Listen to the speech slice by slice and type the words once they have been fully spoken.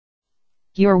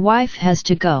Your wife has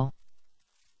to go.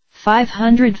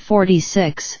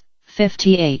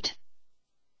 546.58.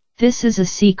 This is a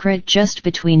secret just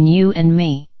between you and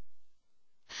me.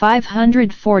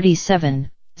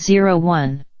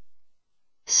 547.01.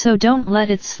 So don't let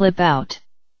it slip out.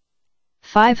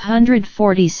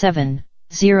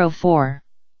 547.04.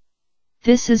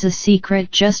 This is a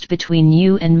secret just between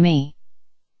you and me.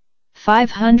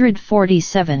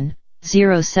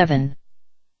 547.07.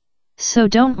 So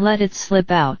don't let it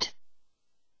slip out.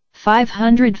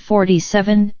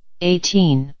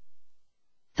 547.18.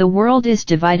 The world is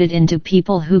divided into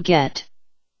people who get.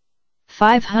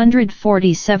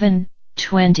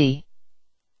 547.20.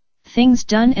 Things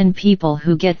done and people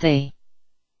who get they.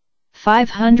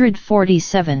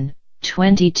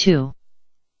 547.22.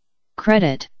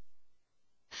 Credit.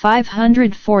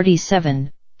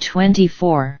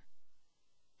 547.24.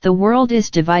 The world is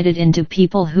divided into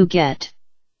people who get.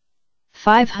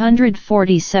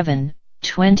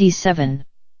 547.27.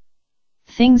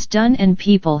 Things done and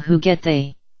people who get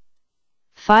they.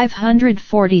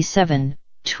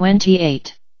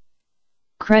 547.28.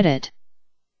 Credit.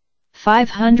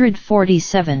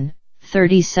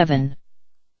 547.37.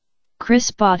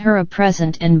 Chris bought her a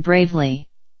present and bravely.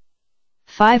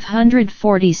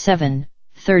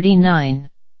 547.39.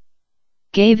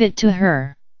 Gave it to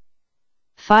her.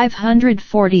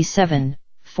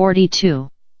 547.42.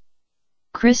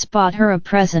 Chris bought her a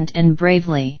present and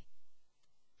bravely.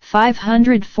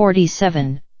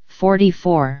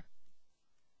 547.44.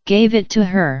 Gave it to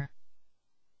her.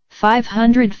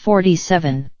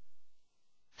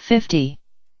 547.50.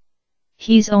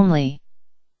 He's only.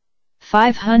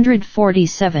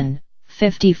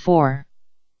 547.54.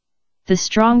 The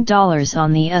strong dollars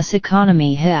on the US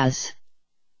economy has.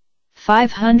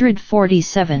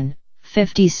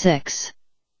 547.56.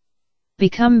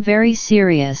 Become very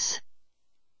serious.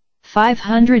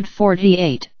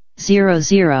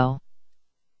 548.00.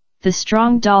 The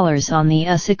strong dollars on the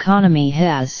US economy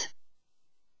has.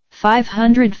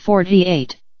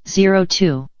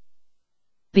 548.02.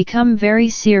 Become very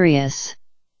serious.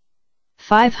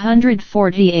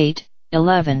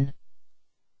 548.11.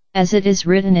 As it is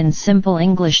written in simple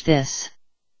English this.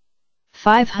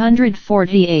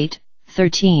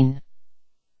 548.13.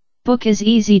 Book is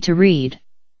easy to read.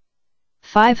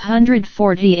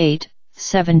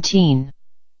 548.17.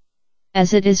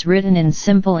 As it is written in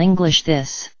simple English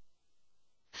this.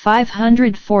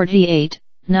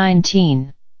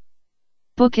 548.19.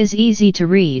 Book is easy to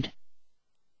read.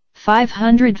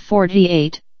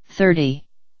 548.30.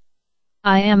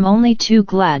 I am only too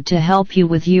glad to help you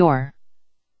with your.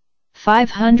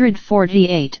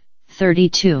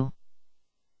 548.32.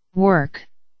 Work.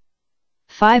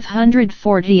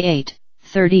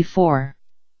 548.34.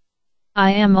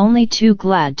 I am only too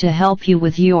glad to help you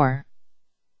with your.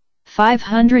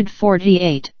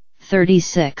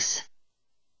 548.36.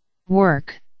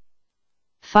 Work.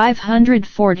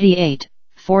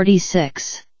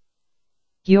 548.46.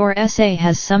 Your essay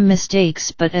has some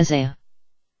mistakes but as a.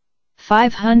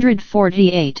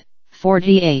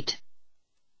 548.48.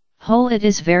 Whole it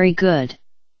is very good.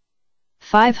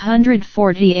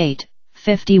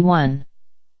 548.51.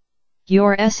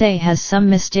 Your essay has some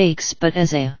mistakes but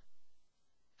as a.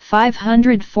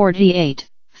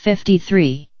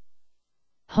 548.53.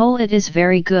 Whole it is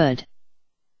very good.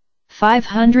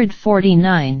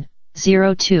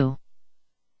 549.02.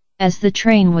 As the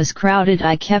train was crowded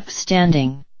I kept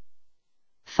standing.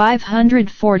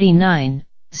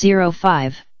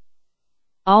 549.05.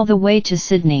 All the way to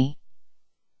Sydney.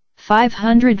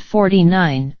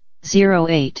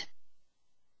 549.08.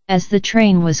 As the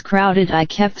train was crowded I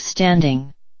kept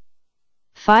standing.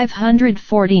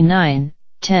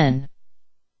 549.10.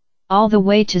 All the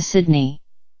way to Sydney.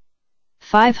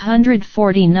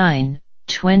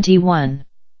 549.21.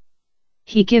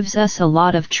 He gives us a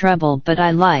lot of trouble but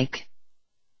I like.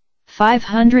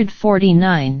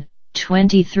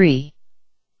 549.23.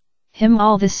 Him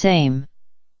all the same.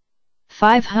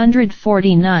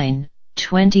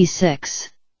 549.26.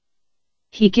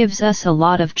 He gives us a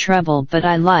lot of trouble but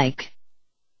I like.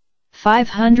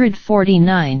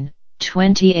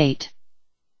 549.28.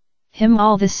 Him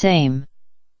all the same.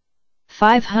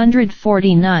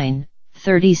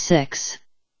 549.36.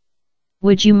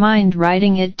 Would you mind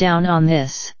writing it down on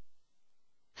this?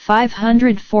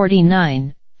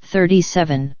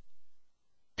 549.37.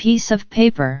 Piece of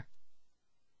paper.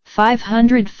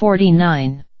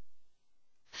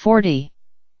 549.40.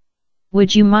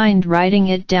 Would you mind writing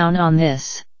it down on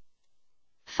this?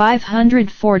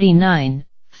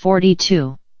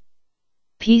 549.42.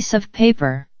 Piece of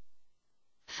paper.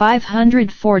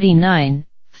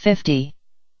 549.50.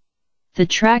 The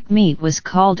track meet was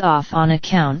called off on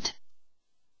account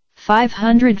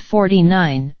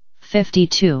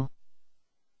 549.52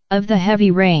 of the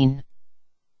heavy rain.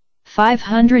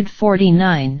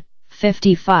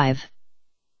 549.55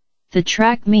 The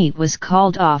track meet was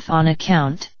called off on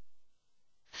account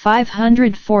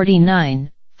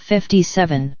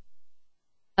 549.57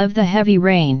 of the heavy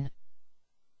rain.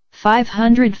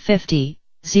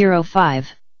 550.05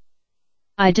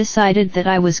 I decided that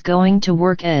I was going to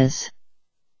work as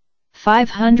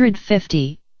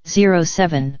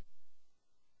 550.07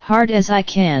 hard as I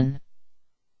can.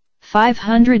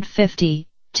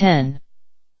 550.10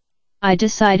 I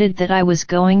decided that I was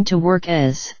going to work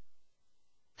as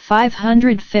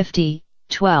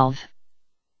 550.12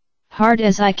 hard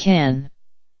as I can.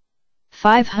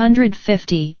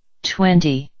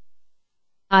 550.20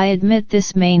 I admit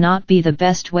this may not be the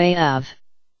best way of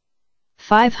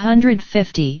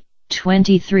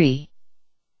 550.23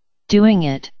 doing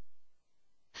it.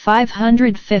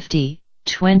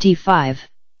 550.25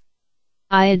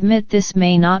 I admit this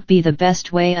may not be the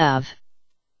best way of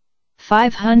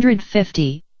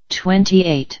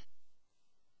 550.28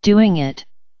 doing it.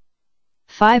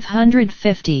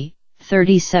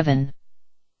 550.37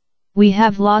 We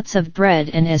have lots of bread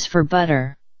and as for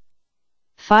butter.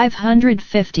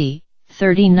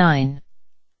 550.39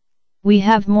 We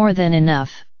have more than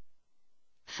enough.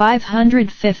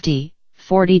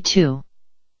 550.42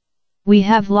 We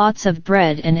have lots of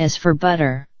bread and as for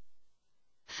butter.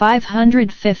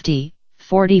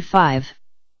 550.45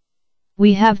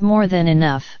 We have more than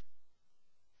enough.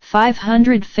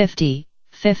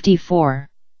 550.54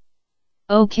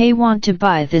 Okay, want to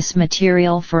buy this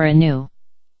material for a new.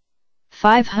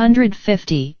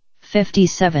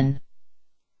 550.57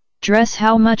 Dress,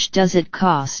 how much does it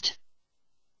cost?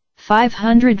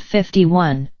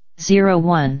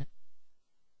 551.01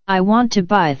 I want to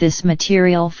buy this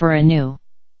material for a new.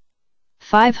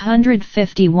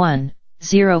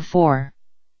 551.04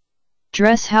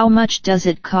 Dress, how much does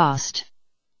it cost?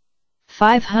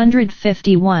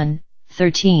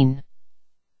 551.13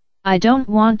 I don't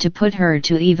want to put her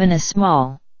to even a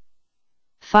small.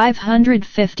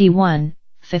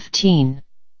 551.15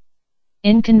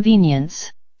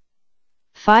 Inconvenience.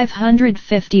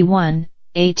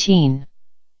 551.18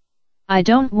 I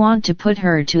don't want to put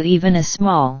her to even a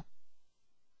small.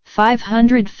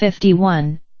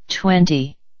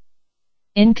 551.20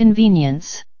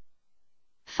 Inconvenience.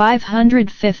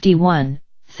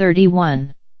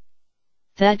 551.31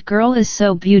 That girl is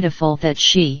so beautiful that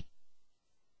she.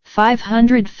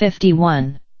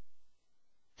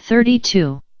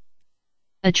 551.32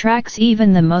 Attracts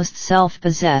even the most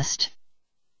self-possessed.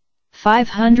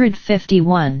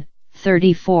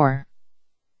 551.34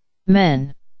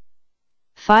 Men.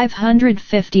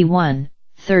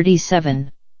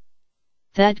 551.37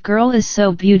 That girl is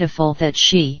so beautiful that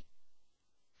she.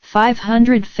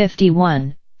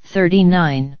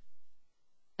 551.39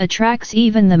 Attracts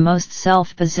even the most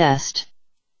self-possessed.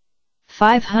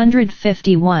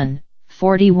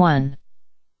 551.41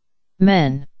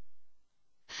 Men.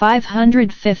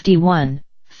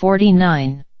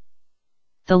 551.49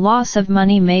 The loss of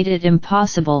money made it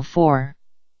impossible for.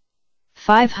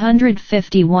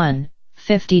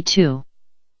 551.52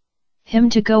 Him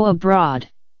to go abroad.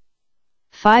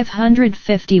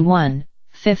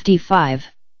 551.55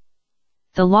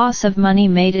 The loss of money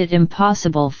made it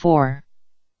impossible for.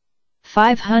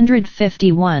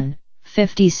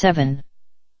 551.57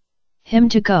 Him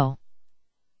to go.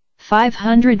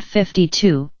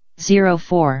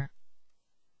 552.04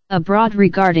 Abroad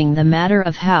regarding the matter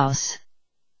of house.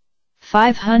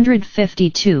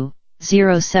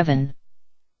 552.07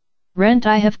 Rent,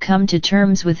 I have come to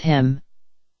terms with him.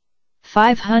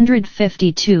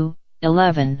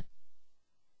 552.11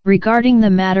 Regarding the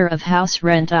matter of house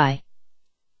rent, I.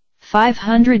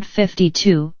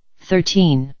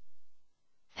 552.13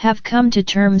 Have come to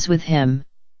terms with him.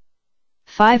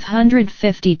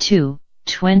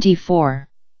 552.24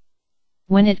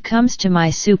 When it comes to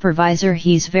my supervisor,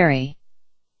 he's very.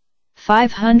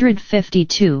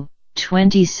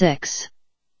 552.26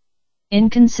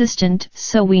 Inconsistent,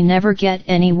 so we never get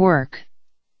any work.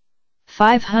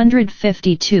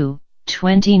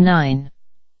 552.29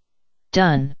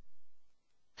 Done.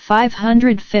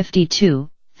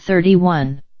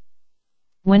 552.31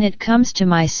 When it comes to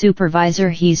my supervisor,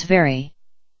 he's very.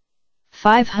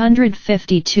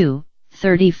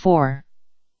 552.34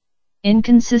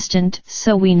 Inconsistent,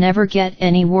 so we never get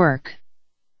any work.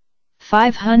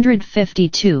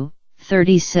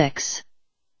 552.36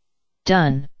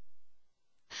 Done.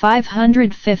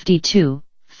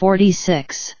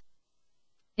 552.46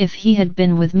 If he had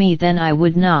been with me, then I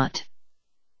would not.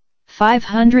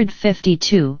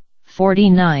 552,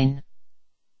 49.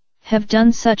 Have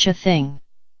done such a thing.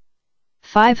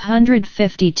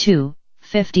 552,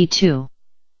 52.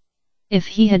 If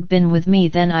he had been with me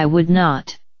then I would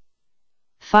not.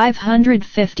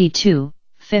 552,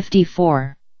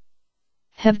 54.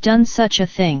 Have done such a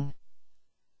thing.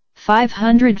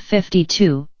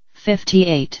 552,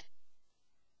 58.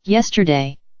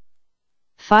 Yesterday.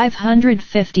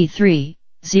 553,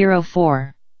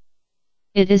 04.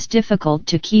 It is difficult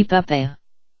to keep up a.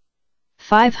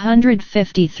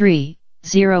 553,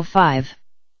 05.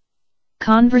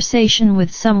 Conversation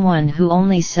with someone who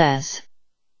only says.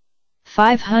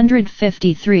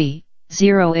 553,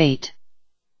 08.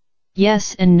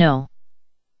 Yes and no.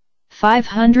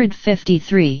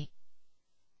 553.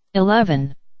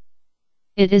 11.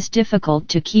 It is difficult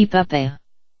to keep up a.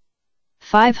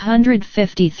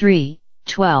 553,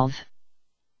 12.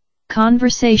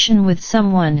 Conversation with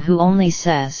someone who only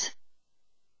says.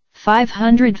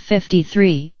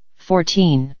 553,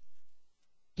 14.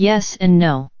 Yes and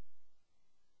no.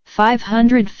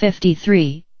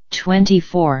 553,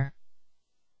 24.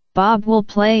 Bob will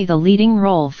play the leading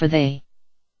role for they.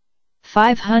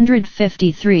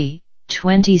 553,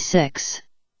 26.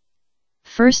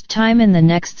 First time in the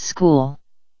next school.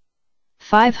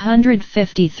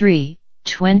 553,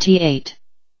 28.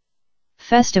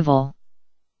 Festival.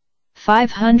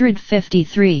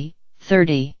 553,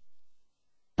 30.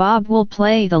 Bob will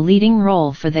play the leading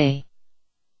role for they.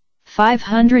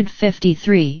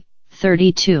 553,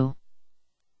 32.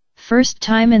 First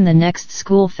time in the next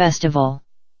school festival.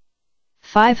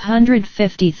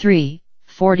 553,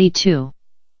 42.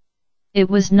 It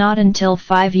was not until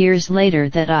 5 years later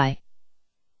that I.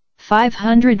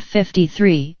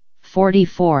 553,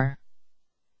 44.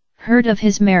 Heard of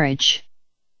his marriage.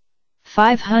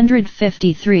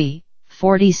 553,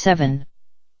 47.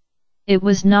 It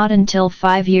was not until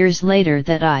 5 years later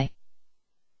that I.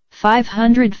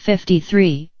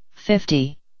 553,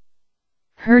 50.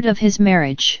 Heard of his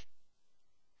marriage.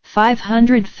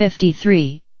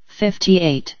 553,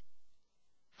 58.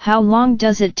 How long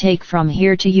does it take from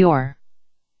here to your.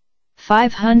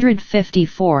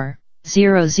 554,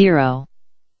 00.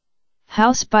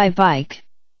 House by bike.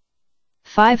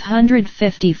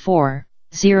 554,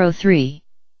 03.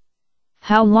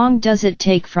 How long does it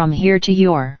take from here to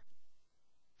your.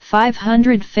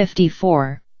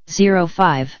 554,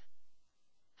 05.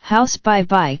 House by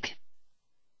bike.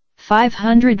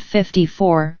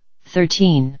 554,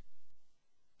 13.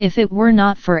 If it were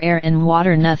not for air and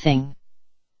water nothing.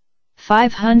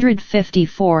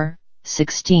 554,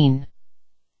 16.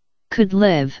 Could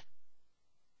live.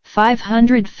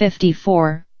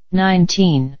 554,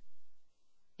 19.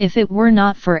 If it were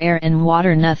not for air and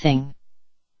water nothing.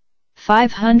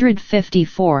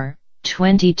 554,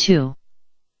 22.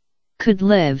 Could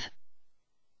live.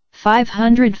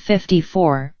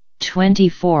 554,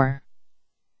 24.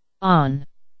 On.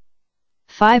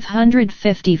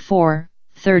 554,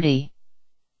 30.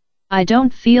 I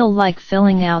don't feel like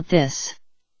filling out this.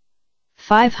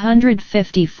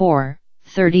 554,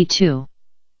 32.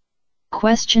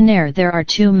 Questionnaire. There are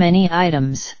too many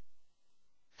items.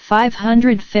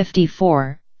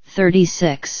 554,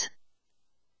 36.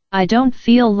 I don't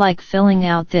feel like filling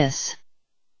out this.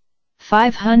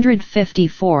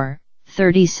 554,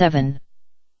 37.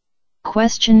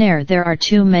 Questionnaire. There are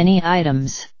too many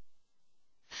items.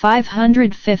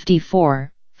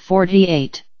 554,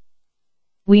 48.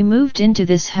 We moved into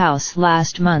this house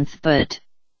last month but.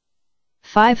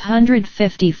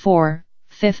 554,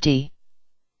 50.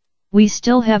 We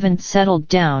still haven't settled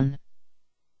down.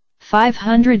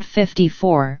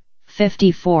 554,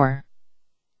 54.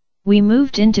 We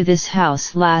moved into this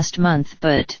house last month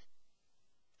but.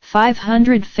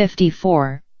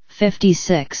 554,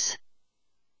 56.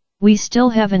 We still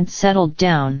haven't settled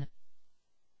down.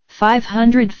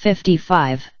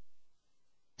 555.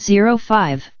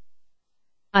 05.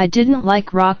 I didn't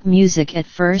like rock music at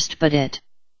first but it.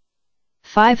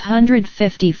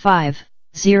 555,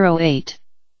 08.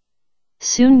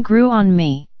 Soon grew on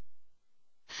me.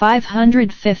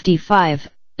 555,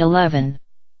 11.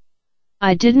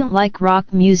 I didn't like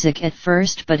rock music at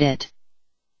first but it.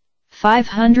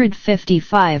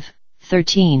 555,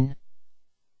 13.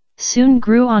 Soon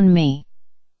grew on me.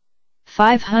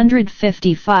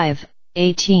 555,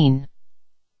 18.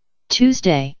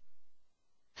 Tuesday.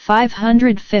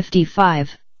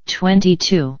 555,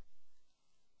 22.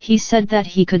 He said that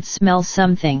he could smell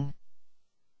something.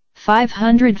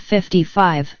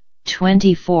 555,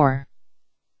 24.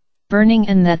 Burning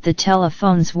and that the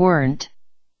telephones weren't.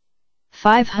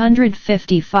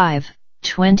 555,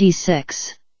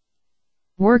 26.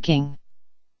 Working.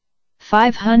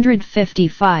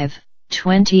 555,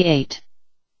 28.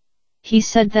 He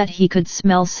said that he could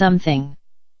smell something.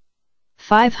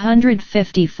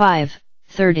 555,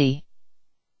 30.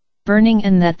 Burning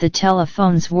and that the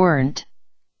telephones weren't.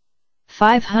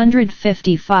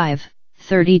 555,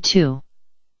 32.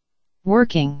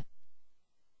 Working.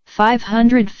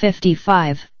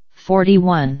 555,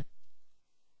 41.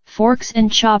 Forks and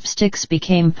chopsticks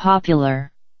became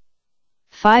popular.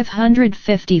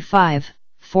 555,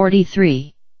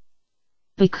 43.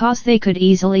 Because they could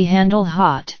easily handle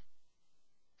hot.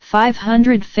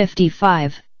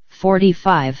 555,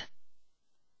 45.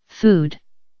 Food.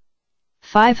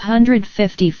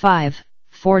 555,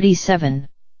 47.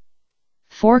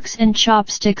 Forks and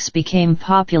chopsticks became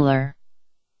popular.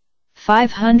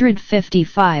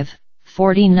 555,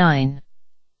 49.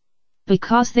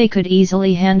 Because they could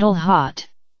easily handle hot.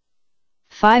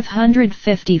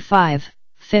 555,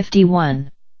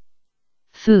 51.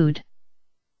 Food.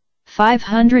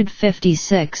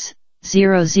 556,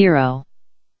 00.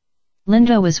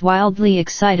 Linda was wildly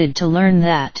excited to learn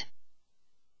that.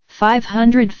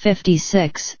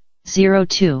 556,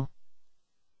 02.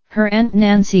 Her Aunt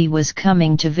Nancy was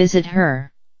coming to visit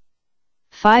her.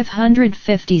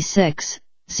 556,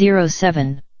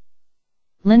 07.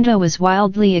 Linda was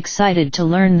wildly excited to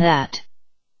learn that.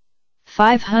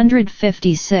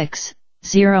 556,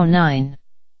 09.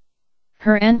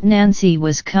 Her Aunt Nancy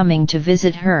was coming to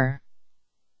visit her.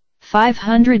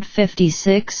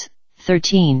 556,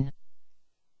 13.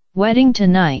 Wedding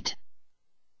tonight.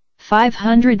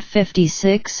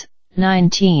 556,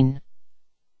 19.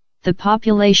 The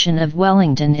population of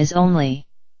Wellington is only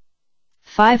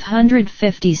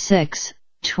 556,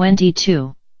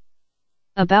 22.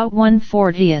 About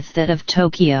 1/40th that of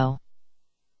Tokyo.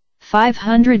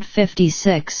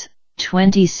 556,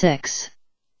 26.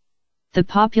 The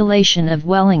population of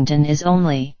Wellington is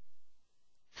only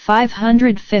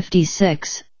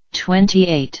 556,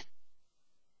 28.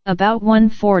 About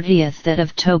 1/40th that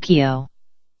of Tokyo.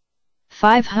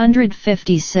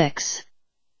 556.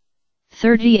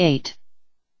 38.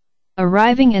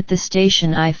 Arriving at the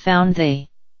station I found the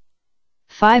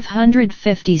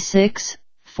 556,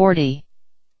 40.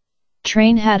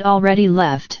 Train had already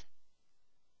left.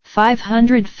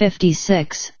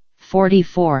 556,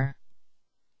 44.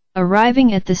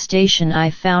 Arriving at the station I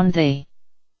found the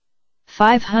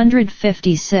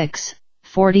 556,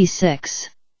 46.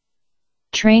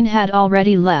 Train had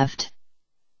already left.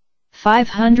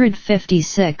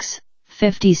 556,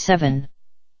 57.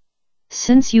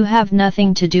 Since you have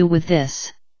nothing to do with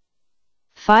this.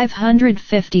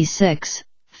 556,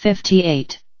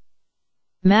 58.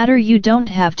 Matter you don't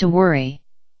have to worry.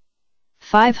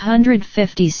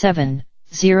 557,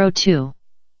 02.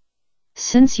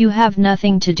 Since you have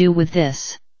nothing to do with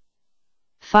this.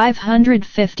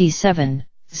 557,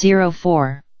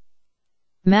 04.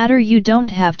 Matter you don't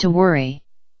have to worry.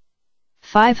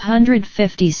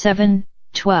 557,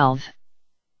 12.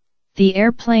 The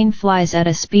airplane flies at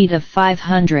a speed of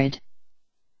 500.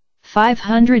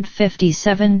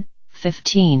 557,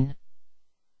 15.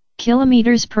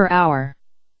 Kilometers per hour.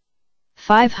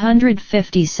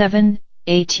 557,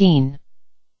 18.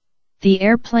 The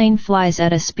airplane flies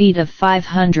at a speed of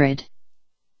 500.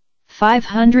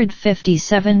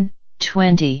 557,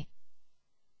 20.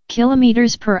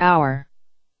 Kilometers per hour.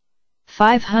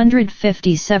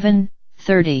 557,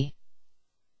 30.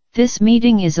 This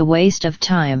meeting is a waste of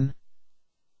time.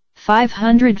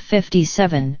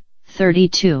 557,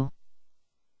 32.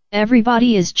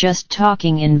 Everybody is just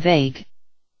talking in vague.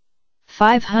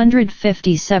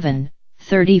 557,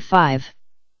 35.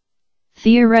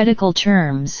 Theoretical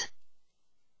terms.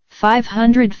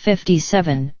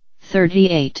 557,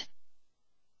 38.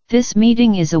 This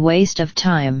meeting is a waste of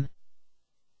time.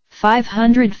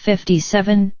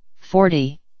 557,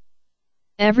 40.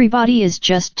 Everybody is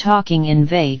just talking in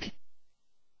vague.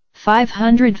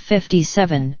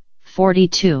 557,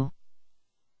 42.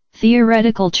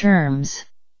 Theoretical terms.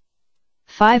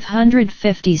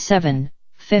 557,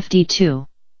 52.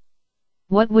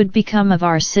 What would become of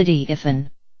our city if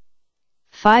an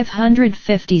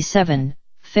 557,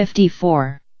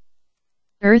 54.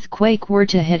 Earthquake were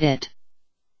to hit it?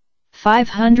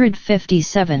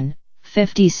 557,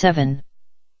 57.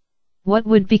 What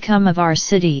would become of our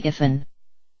city if an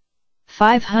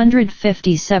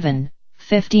 557,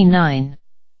 59.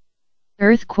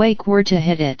 Earthquake were to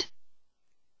hit it?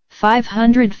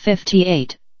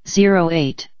 558,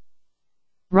 08.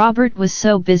 Robert was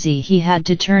so busy he had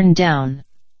to turn down.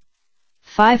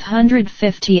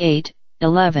 558,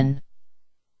 11.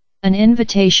 An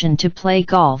invitation to play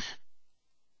golf.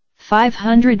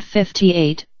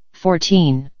 558,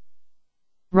 14.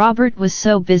 Robert was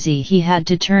so busy he had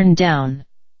to turn down.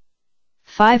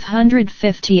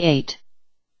 558.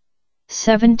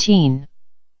 17.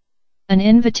 An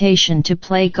invitation to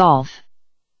play golf.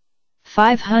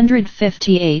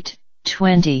 558,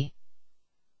 20.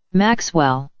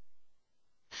 Maxwell.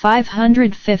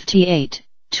 558,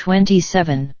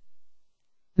 27.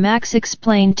 Max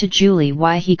explained to Julie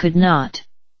why he could not.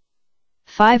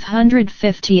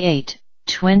 558,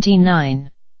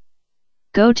 29.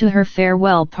 Go to her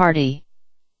farewell party.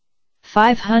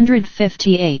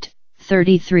 558,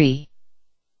 33.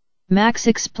 Max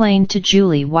explained to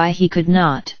Julie why he could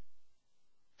not.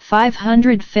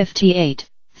 558,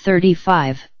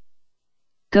 35.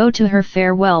 Go to her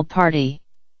farewell party.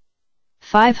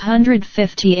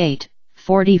 558,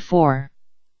 44.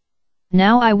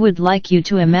 Now I would like you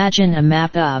to imagine a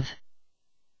map of.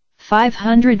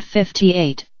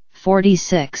 558,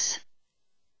 46.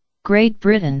 Great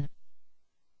Britain.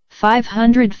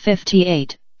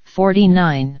 558,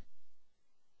 49.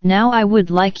 Now I would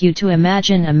like you to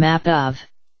imagine a map of.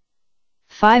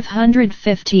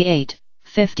 558,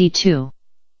 52.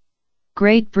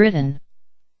 Great Britain.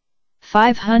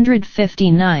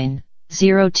 559,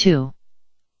 02.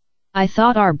 I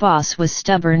thought our boss was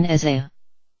stubborn as a.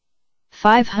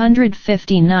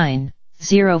 559,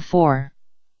 04.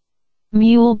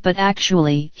 Mule, but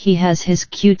actually he has his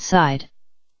cute side.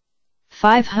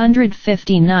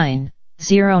 559,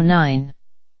 09.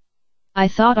 I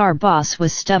thought our boss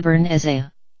was stubborn as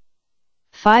a.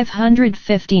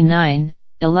 559,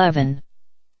 11.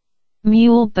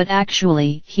 Mule, but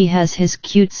actually he has his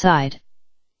cute side.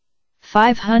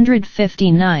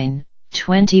 559,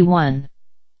 21.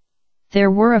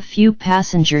 There were a few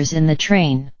passengers in the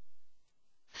train.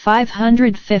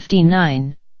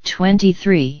 559,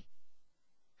 23.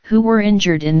 Who were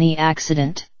injured in the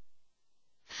accident?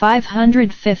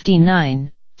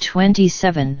 559,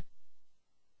 27.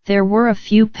 There were a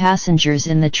few passengers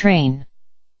in the train.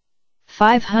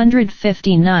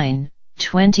 559,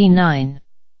 29.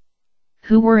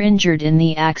 Who were injured in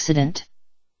the accident?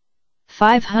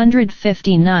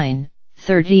 559,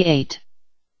 38.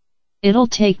 It'll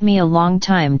take me a long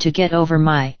time to get over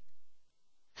my.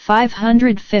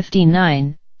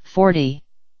 559, 40.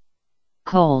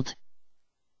 Cold.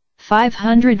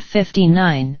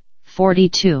 559,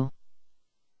 42.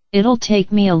 It'll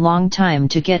take me a long time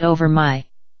to get over my.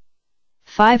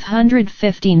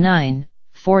 559,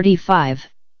 45.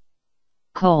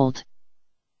 Cold.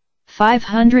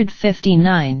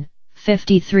 559,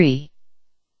 53.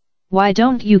 Why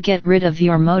don't you get rid of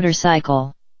your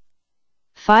motorcycle?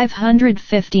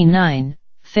 559,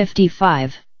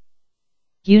 55.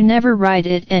 You never ride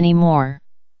it anymore.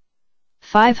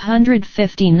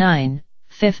 559,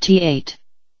 58.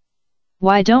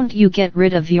 Why don't you get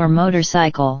rid of your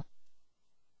motorcycle?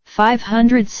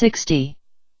 560.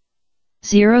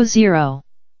 00.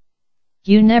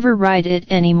 You never ride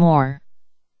it anymore.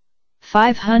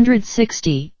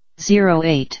 560,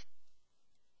 08.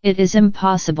 It is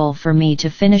impossible for me to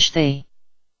finish the.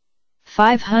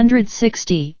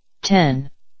 560, 10.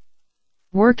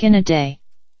 Work in a day.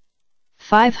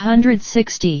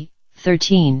 560,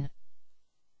 13.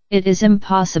 It is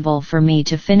impossible for me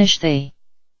to finish the.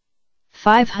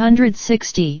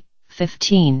 560,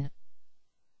 15.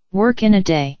 Work in a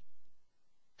day.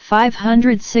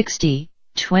 560,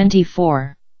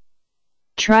 24.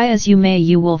 Try as you may,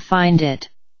 you will find it.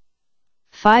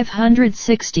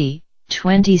 560,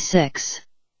 26.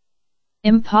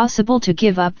 Impossible to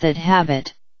give up that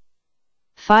habit.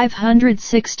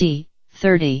 560,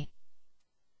 30.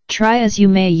 Try as you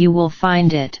may, you will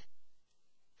find it.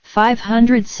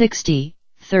 560,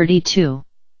 32.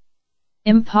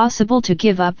 Impossible to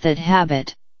give up that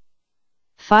habit.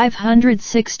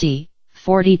 560,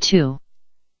 42.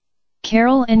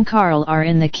 Carol and Carl are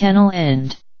in the kennel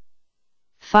and.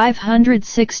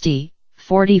 560,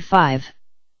 45.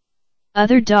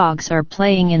 Other dogs are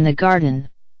playing in the garden.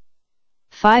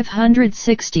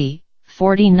 560,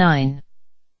 49.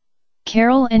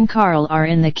 Carol and Carl are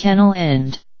in the kennel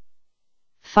and.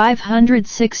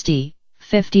 560,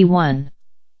 51.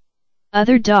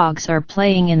 Other dogs are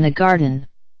playing in the garden.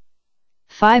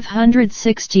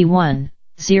 561,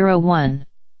 01.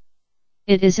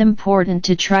 It is important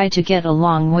to try to get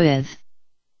along with.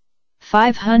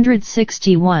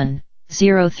 561,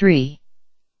 03.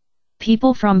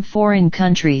 People from foreign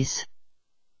countries.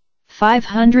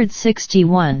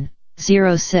 561,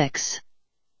 06.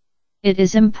 It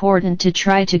is important to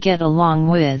try to get along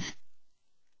with.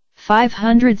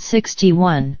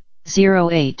 561,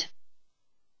 08.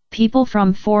 People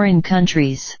from foreign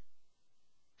countries.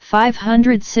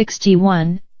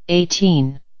 561,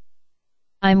 18.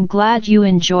 I'm glad you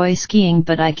enjoy skiing,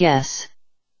 but I guess.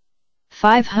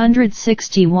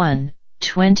 561,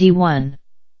 21.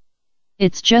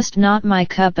 It's just not my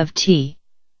cup of tea.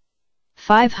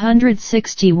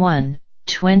 561,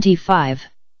 25.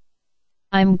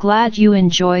 I'm glad you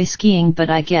enjoy skiing, but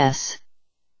I guess.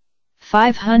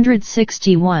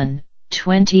 561,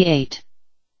 28.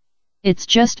 It's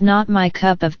just not my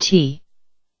cup of tea.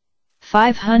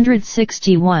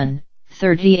 561,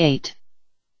 38.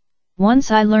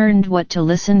 Once I learned what to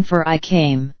listen for, I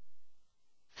came.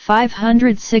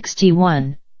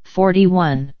 561,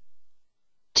 41.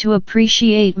 To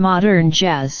appreciate modern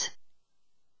jazz.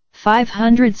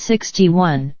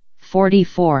 561,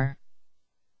 44.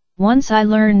 Once I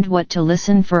learned what to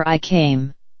listen for, I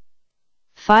came.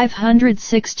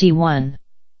 561,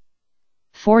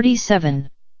 47.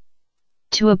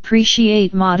 To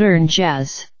appreciate modern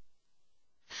jazz.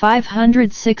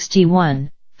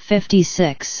 561,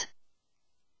 56.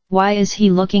 Why is he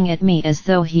looking at me as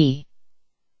though he?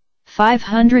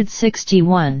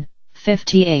 561,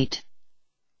 58.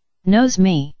 Knows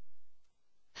me.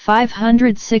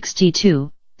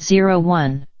 562,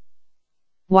 01.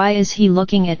 Why is he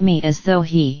looking at me as though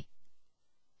he?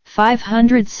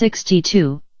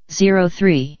 562,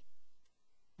 03.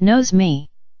 Knows me.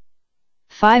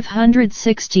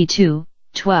 562,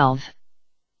 12.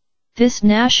 This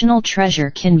national treasure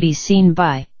can be seen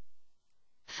by.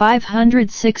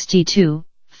 562,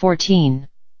 14.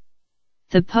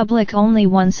 The public only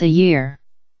once a year.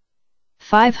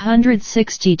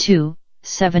 562,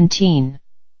 17.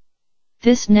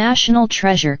 This national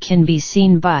treasure can be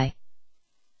seen by.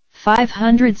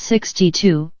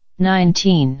 562,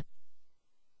 19.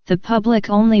 The public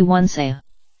only once a.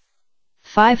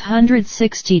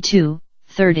 562,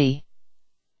 30.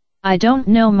 I don't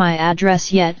know my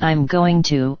address yet, I'm going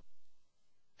to.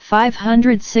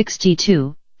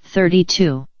 562,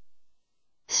 32.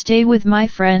 Stay with my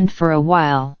friend for a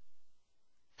while.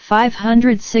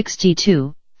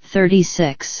 562,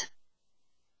 36.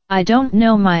 I don't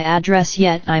know my address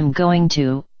yet, I'm going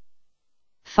to.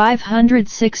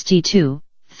 562,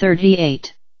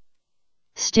 38.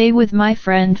 Stay with my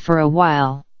friend for a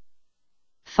while.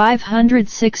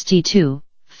 562,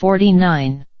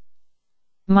 49.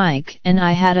 Mike and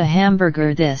I had a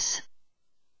hamburger this.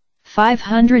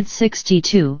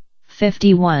 562,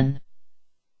 51.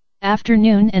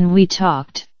 Afternoon and we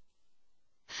talked.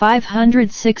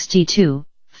 562,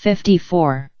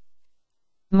 54.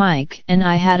 Mike and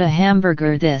I had a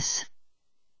hamburger this.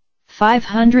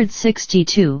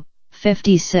 562,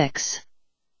 56.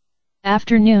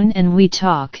 Afternoon and we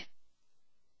talk.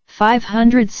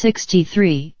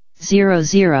 563,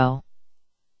 00.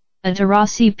 A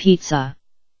terrace pizza.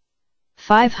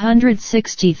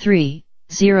 563,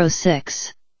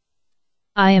 06.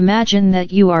 I imagine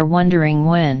that you are wondering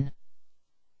when.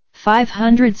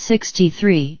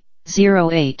 563,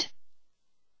 08.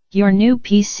 Your new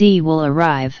PC will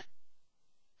arrive.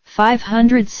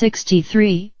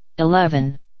 563,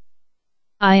 11.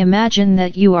 I imagine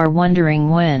that you are wondering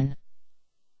when.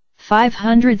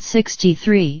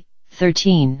 563,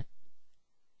 13.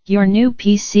 Your new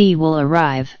PC will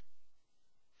arrive.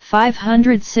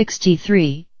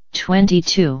 563,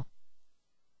 22.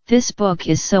 This book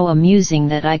is so amusing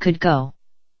that I could go.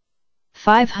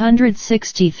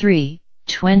 563,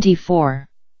 24.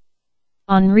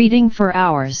 On reading for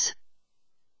hours.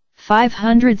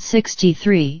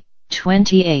 563,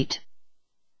 28.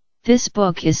 This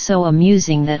book is so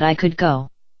amusing that I could go.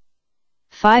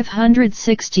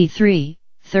 563,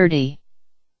 30.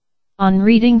 On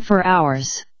reading for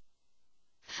hours.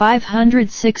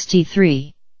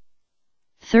 563,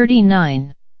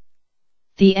 39.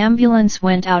 The ambulance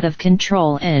went out of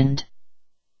control and.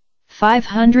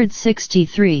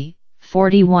 563,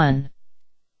 41.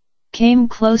 Came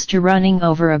close to running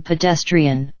over a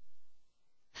pedestrian.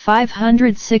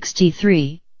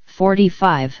 563,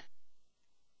 45.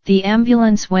 The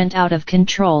ambulance went out of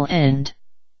control and.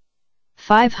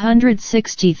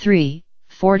 563,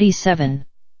 47.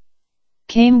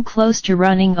 Came close to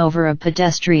running over a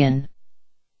pedestrian.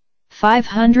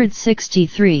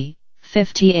 563,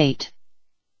 58.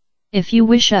 If you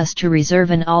wish us to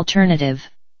reserve an alternative.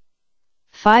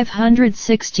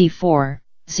 564,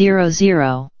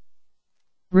 00.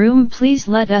 Room, please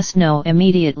let us know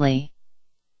immediately.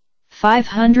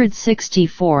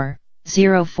 564,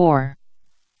 04.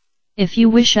 If you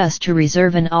wish us to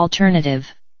reserve an alternative.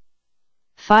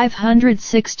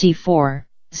 564,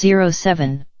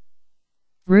 07.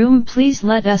 Room, please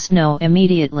let us know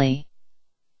immediately.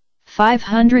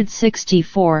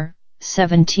 564,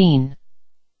 17.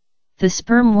 The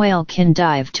sperm whale can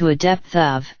dive to a depth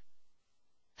of.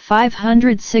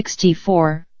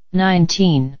 564,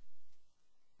 19.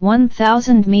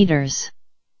 1000 meters.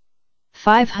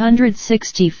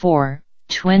 564,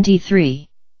 23.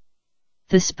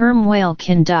 The sperm whale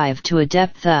can dive to a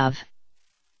depth of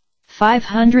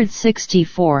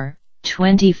 564,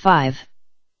 25.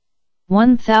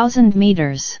 1000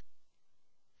 meters.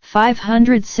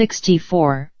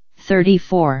 564,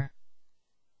 34.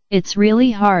 It's really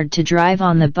hard to drive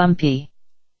on the bumpy.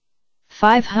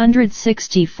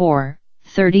 564,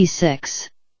 36.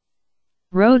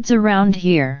 Roads around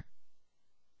here.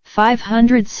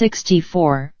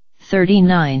 564,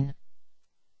 39.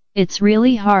 It's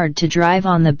really hard to drive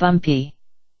on the bumpy.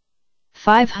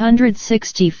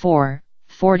 564,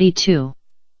 42.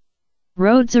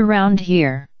 Roads around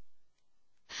here.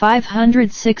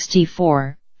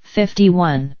 564,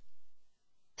 51.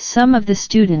 Some of the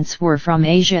students were from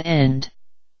Asia and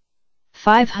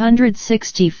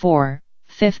 564,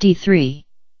 53.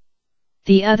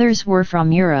 The others were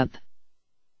from Europe.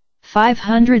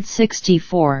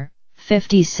 564,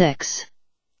 56.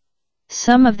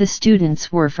 Some of the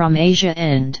students were from Asia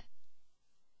and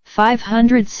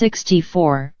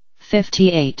 564,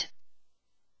 58.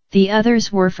 The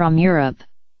others were from Europe.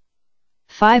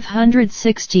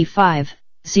 565,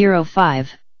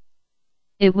 05.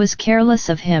 It was careless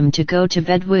of him to go to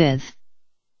bed with.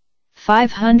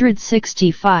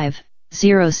 565,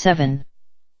 07.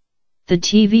 The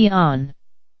TV on.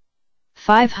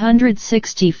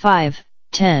 565,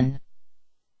 10.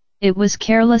 It was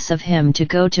careless of him to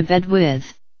go to bed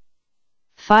with.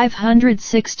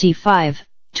 565,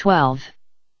 12.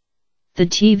 The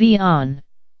TV on.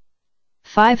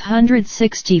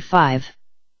 565,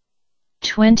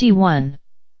 21.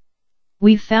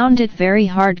 We found it very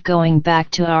hard going back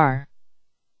to our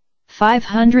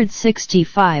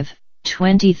 565,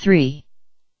 23.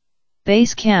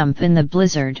 Base camp in the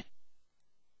blizzard.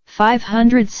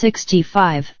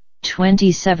 565,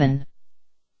 27.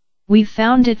 We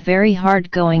found it very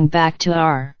hard going back to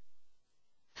our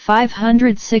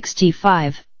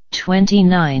 565,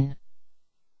 29.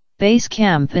 Base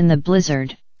camp in the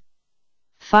blizzard.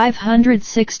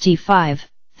 565,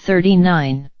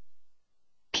 39.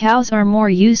 Cows are more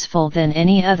useful than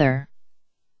any other.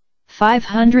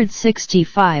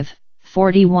 565,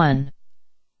 41.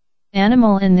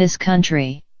 Animal in this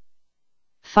country.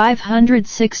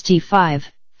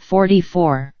 565,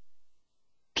 44.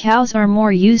 Cows are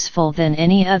more useful than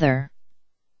any other.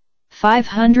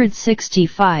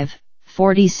 565,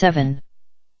 47.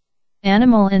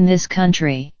 Animal in this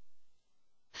country.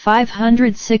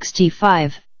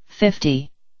 565,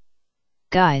 50.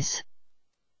 Guys.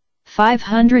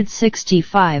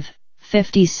 565,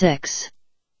 56.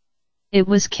 It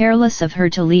was careless of her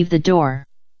to leave the door.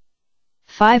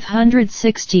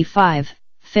 565,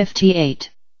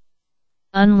 58.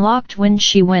 Unlocked when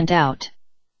she went out.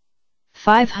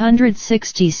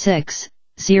 566,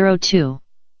 02.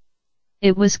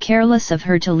 It was careless of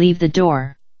her to leave the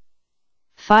door.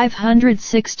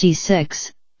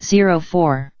 566,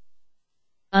 04.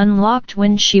 Unlocked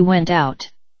when she went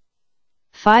out.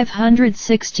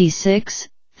 566,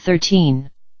 13.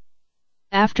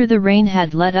 After the rain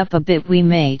had let up a bit we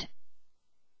made.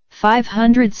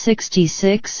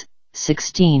 566,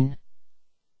 16.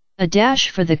 A dash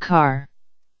for the car.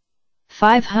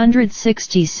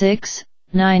 566,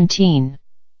 19.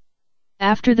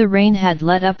 After the rain had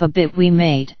let up a bit we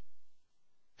made.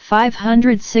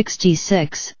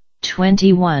 566,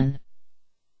 21.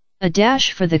 A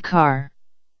dash for the car.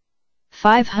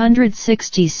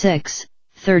 566,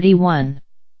 31.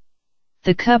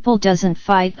 The couple doesn't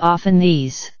fight often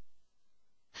these.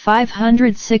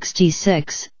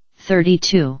 566,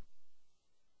 32.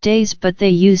 Days but they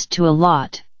used to a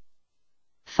lot.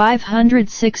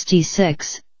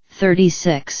 566,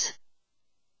 36.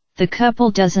 The couple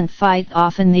doesn't fight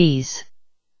often these.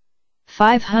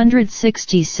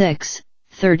 566,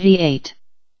 38.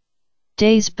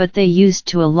 Days but they used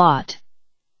to a lot.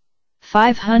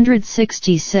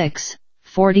 566,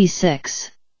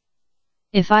 46.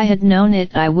 If I had known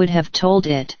it I would have told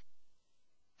it.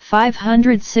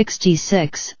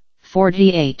 566,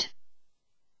 48.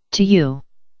 To you.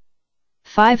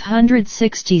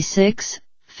 566,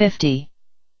 50.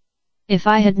 If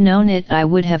I had known it I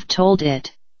would have told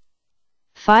it.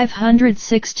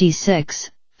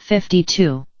 566,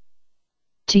 52.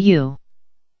 To you.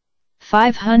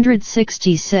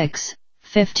 566,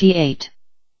 58.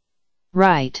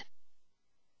 Right.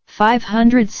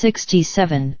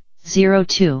 567,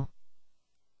 02.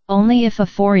 Only if a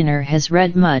foreigner has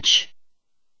read much.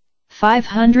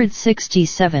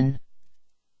 567.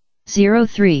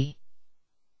 03.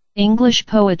 English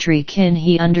poetry can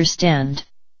he understand?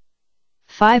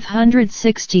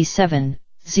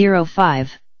 567.05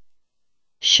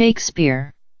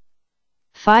 Shakespeare.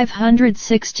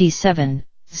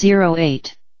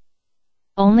 567.08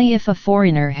 Only if a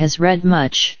foreigner has read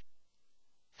much.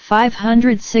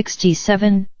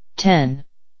 567.10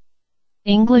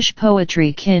 English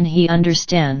poetry can he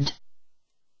understand.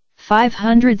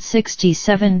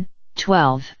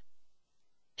 567.12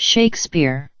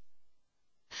 Shakespeare.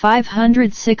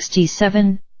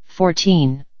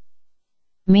 567.14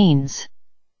 Means.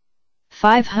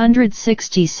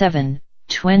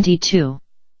 567.22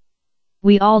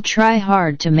 We all try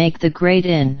hard to make the grade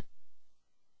in.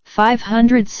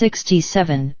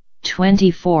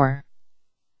 567.24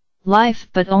 Life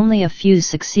but only a few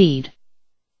succeed.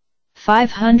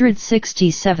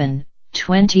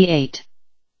 567.28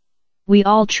 We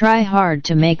all try hard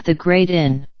to make the grade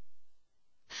in.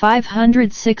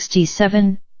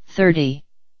 567.30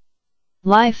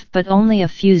 Life but only a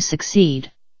few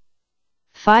succeed.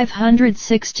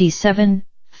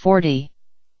 567.40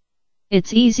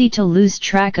 It's easy to lose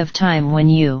track of time when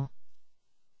you.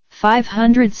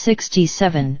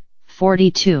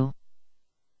 567.42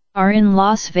 Are in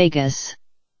Las Vegas.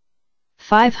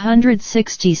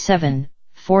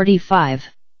 567.45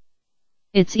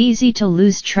 It's easy to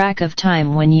lose track of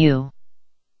time when you.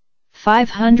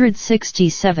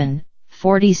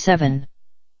 567.47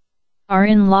 Are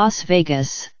in Las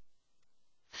Vegas.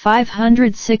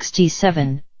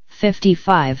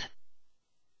 567.55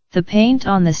 The paint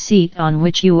on the seat on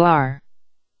which you are.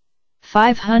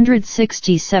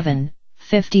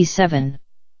 567.57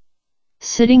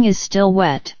 Sitting is still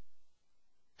wet.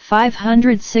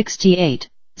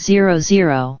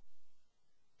 568.00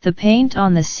 The paint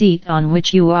on the seat on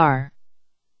which you are.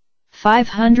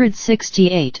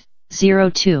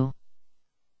 568.02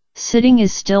 Sitting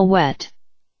is still wet.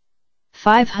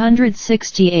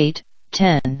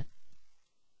 568.10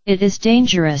 It is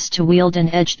dangerous to wield an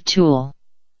edged tool.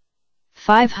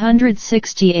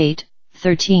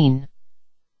 568.13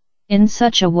 In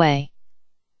such a way.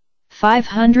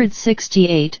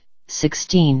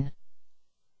 568.16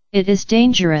 It is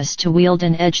dangerous to wield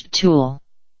an edged tool.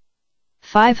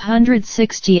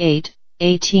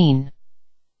 568.18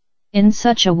 In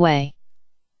such a way.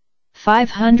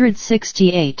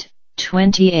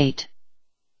 568.28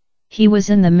 He was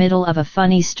in the middle of a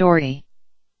funny story.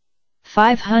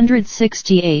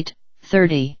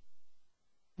 568.30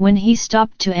 When he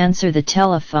stopped to answer the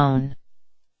telephone.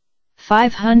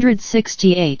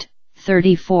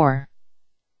 568.34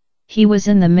 He was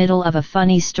in the middle of a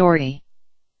funny story.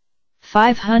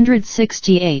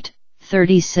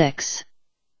 568.36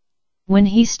 When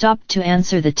he stopped to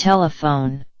answer the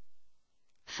telephone.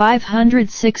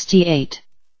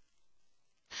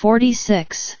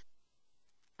 568.46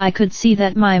 I could see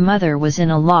that my mother was in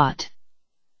a lot.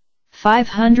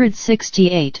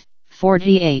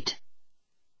 568.48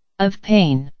 Of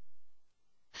pain.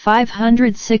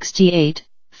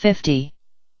 568.50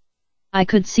 I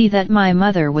could see that my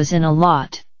mother was in a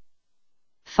lot.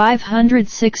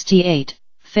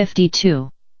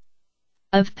 568.52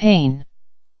 Of pain.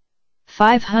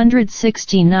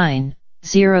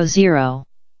 569.00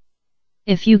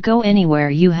 If you go anywhere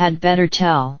you had better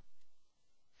tell.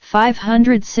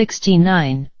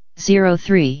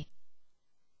 569.03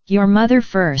 Your mother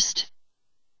first.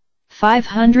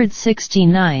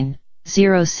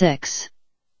 569.06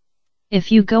 If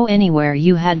you go anywhere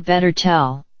you had better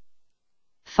tell.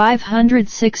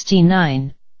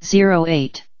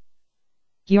 569.08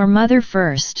 Your mother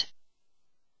first.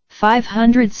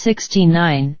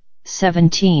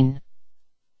 569.17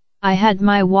 I had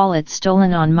my wallet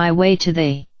stolen on my way to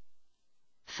the.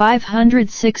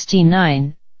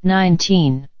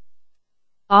 569.19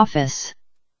 Office.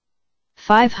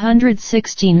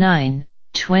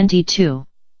 569.22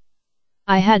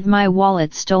 I had my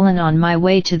wallet stolen on my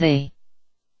way to the.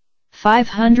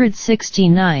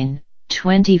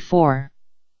 569.24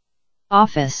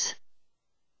 Office.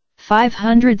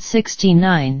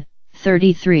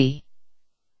 569.33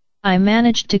 I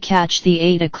managed to catch the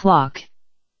 8 o'clock.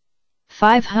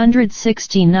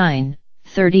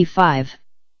 569.35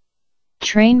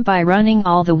 Train by running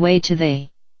all the way to the.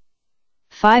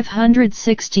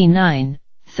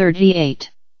 569.38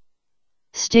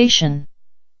 Station.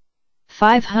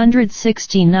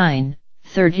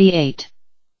 569.38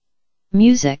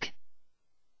 Music.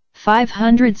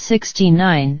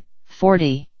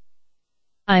 569.40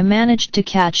 I managed to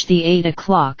catch the 8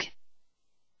 o'clock.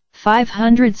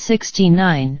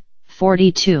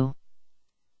 569.42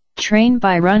 Train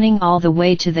by running all the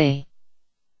way to the.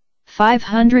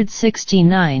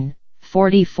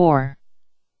 569.44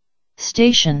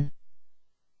 Station.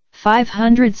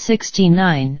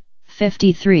 569,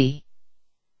 53.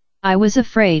 I was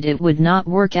afraid it would not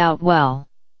work out well.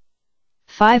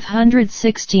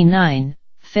 569,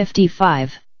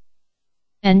 55.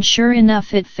 And sure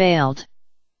enough it failed.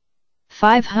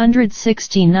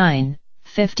 569,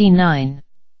 59.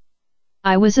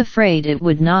 I was afraid it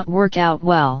would not work out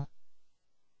well.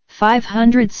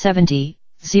 570,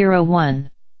 01.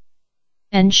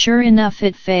 And sure enough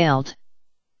it failed.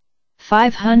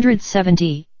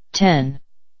 570, 10.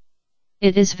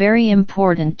 It is very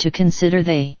important to consider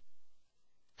the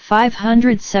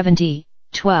 570,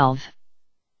 12.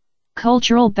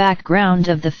 Cultural background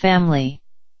of the family.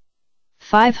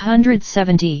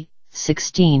 570,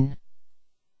 16.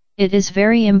 It is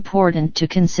very important to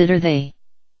consider the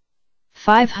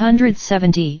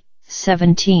 570,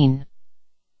 17.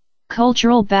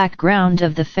 Cultural background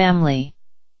of the family.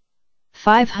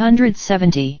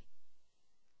 570,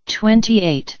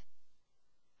 28.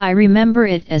 I remember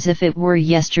it as if it were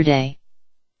yesterday.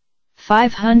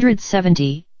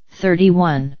 570,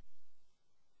 31.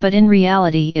 But in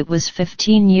reality it was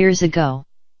 15 years ago.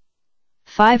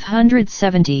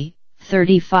 570,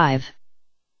 35.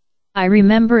 I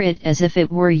remember it as if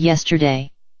it were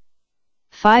yesterday.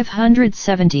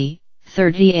 570,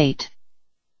 38.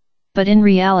 But in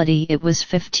reality it was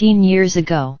 15 years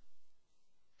ago.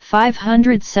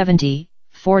 570,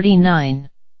 49.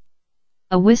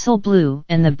 A whistle blew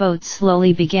and the boat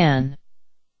slowly began.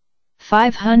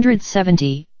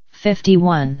 570,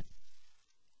 51.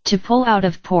 To pull out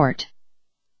of port.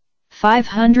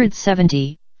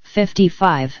 570,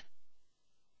 55.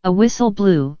 A whistle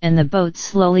blew and the boat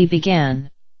slowly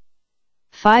began.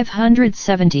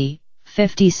 570,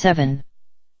 57.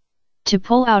 To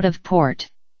pull out of port.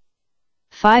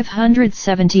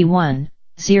 571,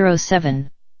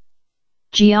 07.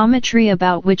 Geometry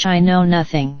about which I know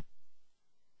nothing.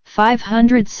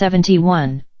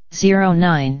 571,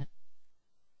 09.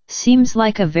 Seems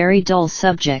like a very dull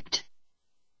subject.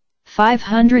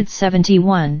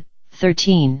 571,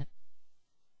 13.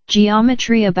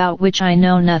 Geometry about which I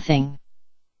know nothing.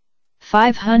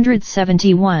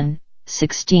 571,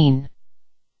 16.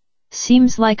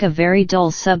 Seems like a very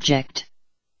dull subject.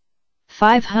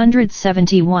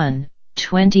 571,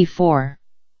 24.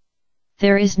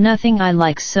 There is nothing I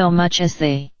like so much as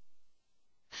the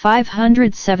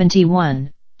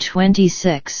 571,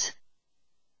 26.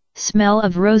 Smell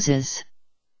of roses.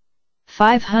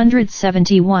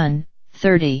 571,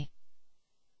 30.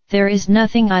 There is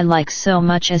nothing I like so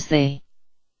much as the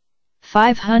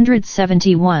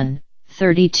 571,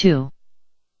 32.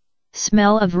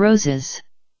 Smell of roses.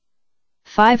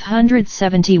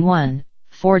 571,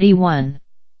 41.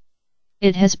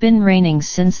 It has been raining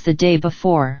since the day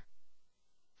before.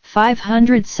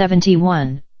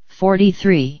 571,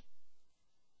 43.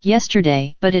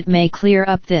 Yesterday, but it may clear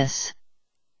up this.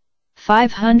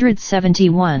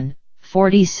 571,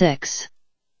 46.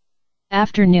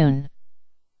 Afternoon.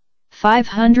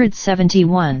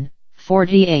 571,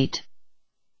 48.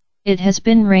 It has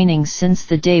been raining since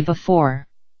the day before.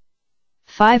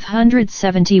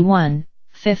 571,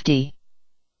 50.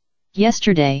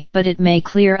 Yesterday, but it may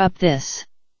clear up this.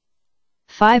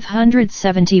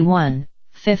 571,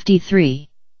 53.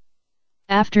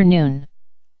 Afternoon.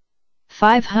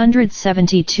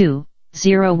 572,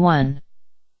 01.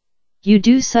 You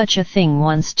do such a thing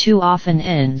once too often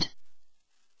and.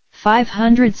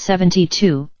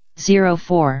 572,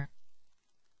 04.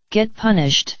 Get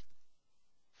punished.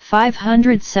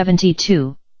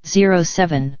 572,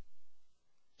 07.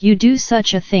 You do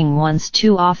such a thing once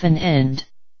too often and.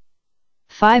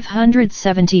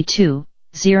 572,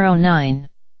 09.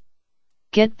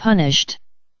 Get punished.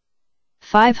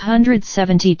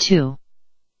 572,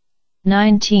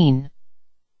 19.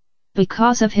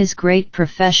 Because of his great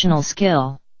professional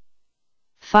skill.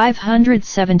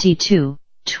 572,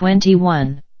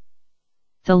 21.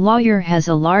 The lawyer has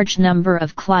a large number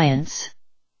of clients.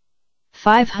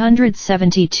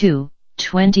 572,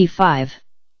 25.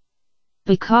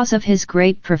 Because of his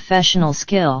great professional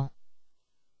skill.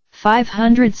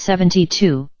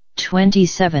 572,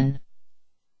 27.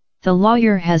 The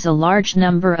lawyer has a large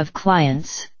number of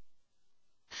clients.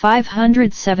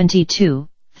 572,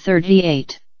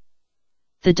 38.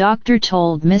 The doctor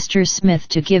told Mr. Smith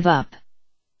to give up.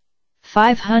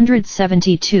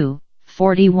 572,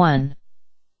 41.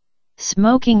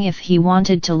 Smoking if he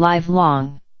wanted to live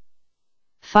long.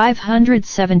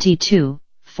 572,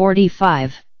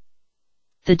 45.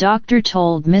 The doctor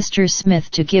told Mr. Smith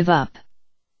to give up.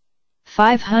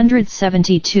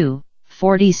 572,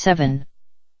 47.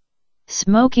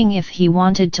 Smoking if he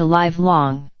wanted to live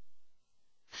long.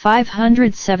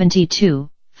 572,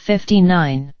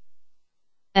 59.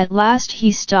 At last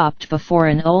he stopped before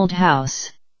an old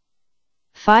house.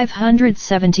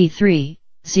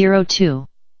 573:02.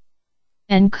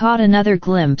 And caught another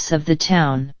glimpse of the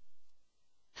town.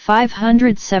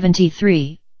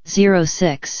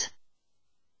 573:06.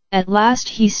 At last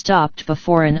he stopped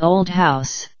before an old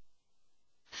house.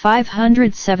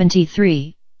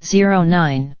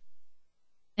 573:09.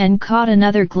 And caught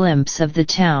another glimpse of the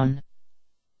town.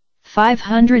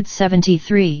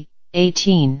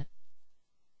 573:18.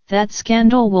 That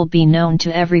scandal will be known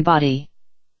to everybody.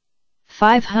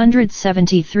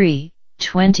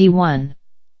 573:21.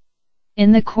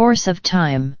 In the course of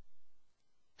time.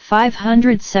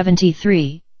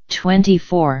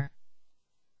 573:24.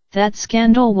 That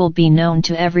scandal will be known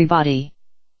to everybody.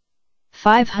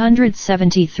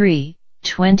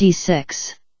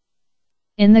 573:26.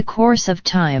 In the course of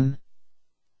time.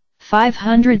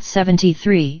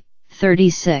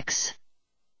 573:36.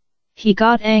 He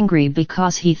got angry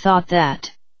because he thought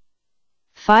that.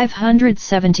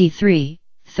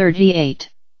 573:38.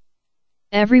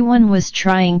 Everyone was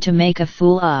trying to make a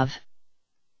fool of.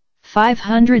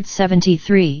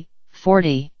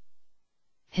 573:40.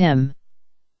 Him.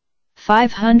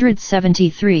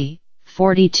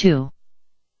 573:42.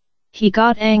 He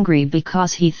got angry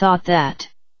because he thought that.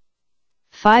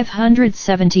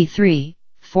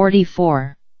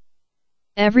 573:44.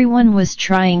 Everyone was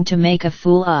trying to make a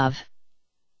fool of.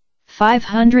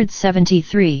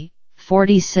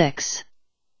 573:46.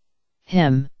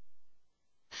 Him.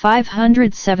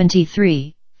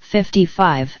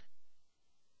 573:55.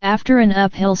 After an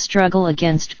uphill struggle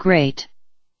against great.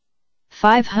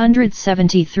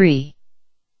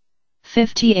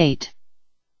 573:58.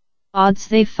 Odds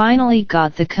they finally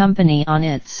got the company on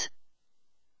its.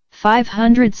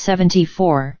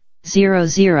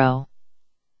 574:00.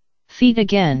 Feet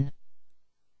again.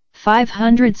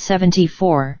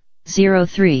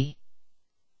 574:03.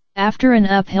 After an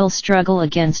uphill struggle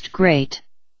against great.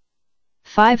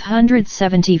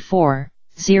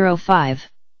 574:05.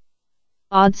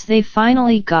 Odds they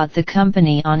finally got the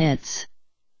company on its.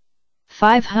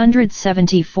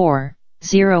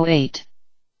 574:08.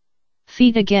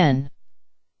 Feet again.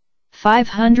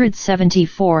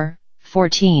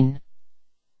 574:14.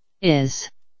 Is.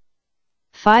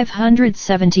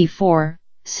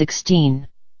 574:16.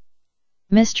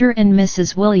 Mr. and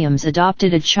Mrs. Williams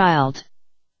adopted a child.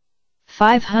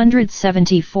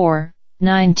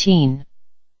 574:19.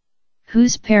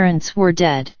 Whose parents were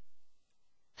dead.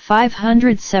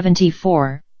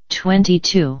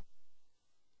 574:22.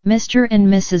 Mr. and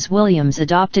Mrs. Williams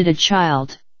adopted a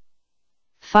child.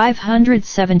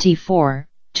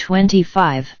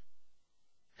 574:25.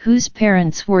 Whose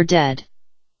parents were dead.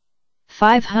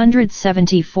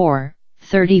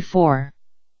 574:34.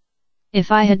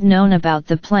 If I had known about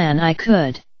the plan I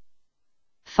could.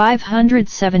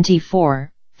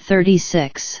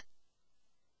 574:36.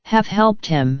 Have helped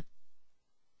him.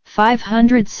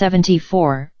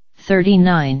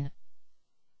 574:39.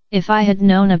 If I had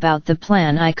known about the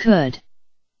plan I could.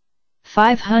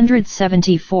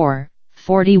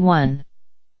 574:41.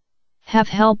 Have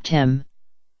helped him.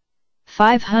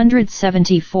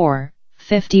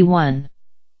 574:51.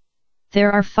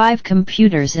 There are 5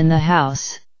 computers in the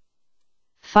house.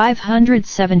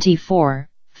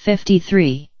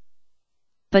 574:53.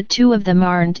 But 2 of them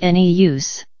aren't any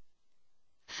use.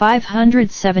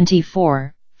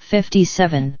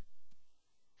 574:57.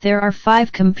 There are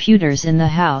 5 computers in the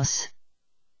house.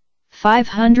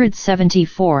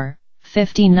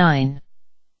 574:59.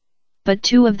 But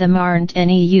 2 of them aren't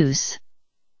any use.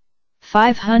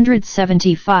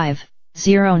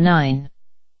 575:09.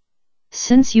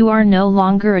 Since you are no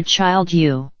longer a child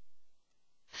you.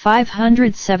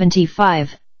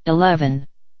 575:11.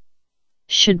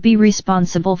 Should be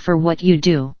responsible for what you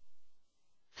do.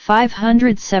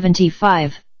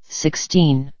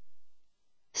 575:16.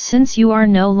 Since you are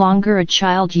no longer a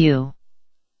child you.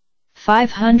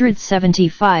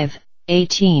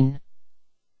 575:18.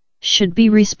 Should be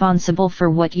responsible for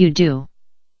what you do.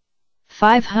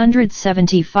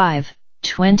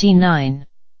 575:29.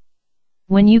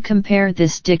 When you compare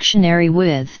this dictionary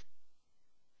with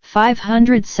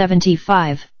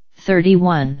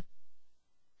 575:31.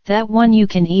 That one you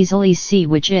can easily see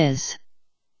which is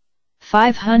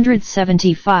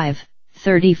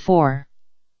 575:34.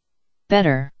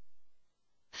 Better.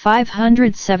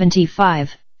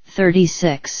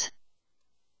 575:36.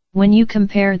 When you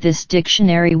compare this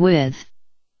dictionary with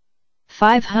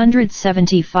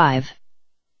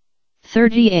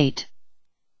 575:38.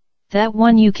 That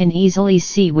one you can easily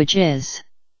see which is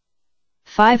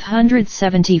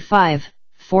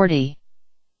 575:40.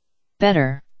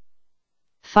 Better.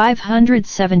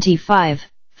 575,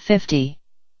 50.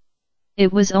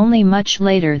 It was only much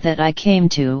later that I came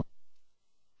to.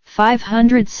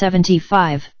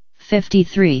 575,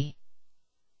 53.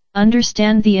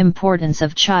 Understand the importance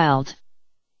of child.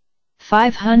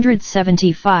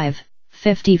 575,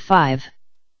 55.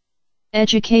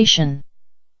 Education.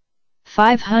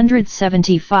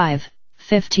 575,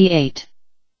 58.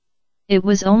 It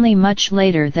was only much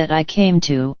later that I came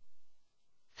to.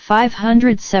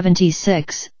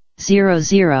 576,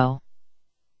 00.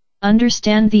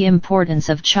 Understand the importance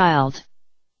of child.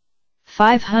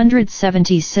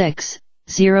 576,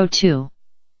 02.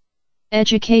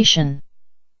 Education.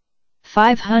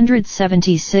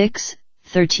 576,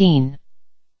 13.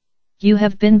 You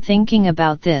have been thinking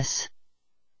about this.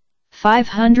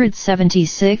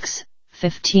 576,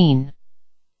 15.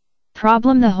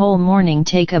 Problem the whole morning,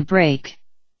 take a break.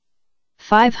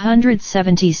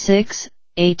 576,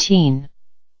 18.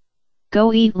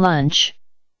 Go eat lunch.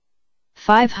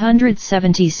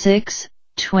 576,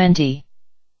 20.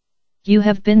 You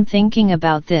have been thinking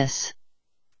about this.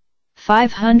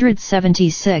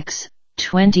 576,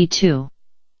 22.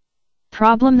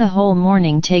 Problem the whole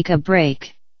morning, take a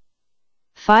break.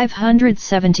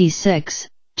 576,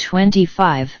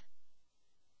 25.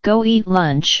 Go eat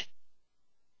lunch.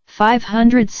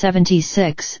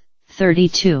 576,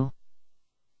 32.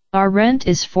 Our rent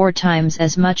is 4 times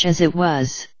as much as it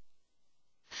was.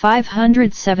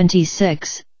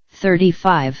 576,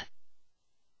 35.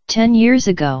 10 years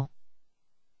ago.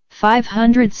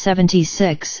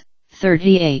 576,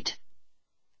 38.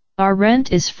 Our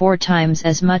rent is 4 times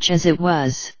as much as it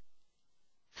was.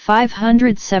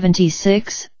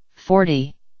 576,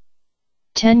 40.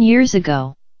 10 years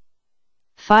ago.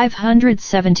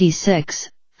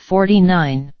 576,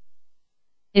 49.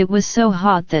 It was so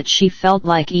hot that she felt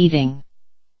like eating.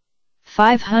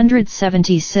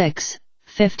 576,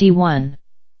 51.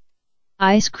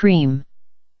 Ice cream.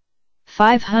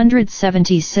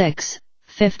 576,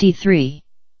 53.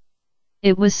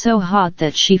 It was so hot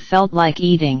that she felt like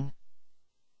eating.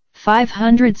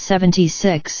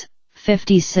 576,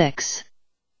 56.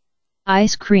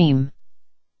 Ice cream.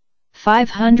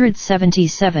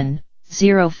 577,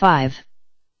 05.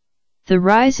 The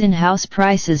rise in house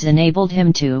prices enabled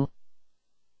him to.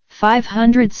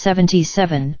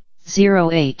 577,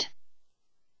 08.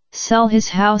 Sell his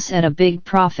house at a big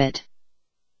profit.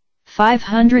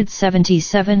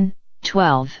 577,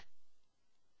 12.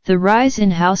 The rise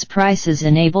in house prices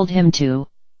enabled him to.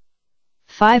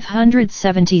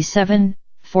 577,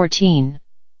 14.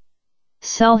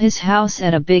 Sell his house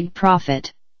at a big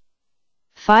profit.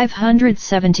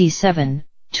 577,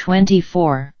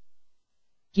 24.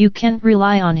 You can't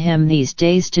rely on him these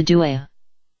days to do a.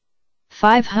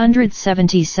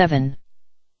 577,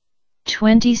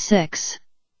 26.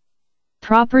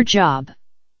 Proper job.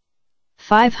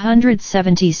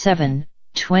 577,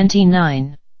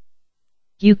 29.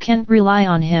 You can't rely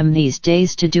on him these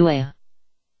days to do a.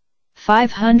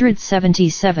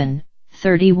 577,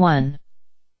 31.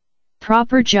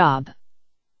 Proper job.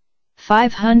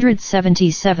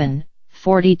 577,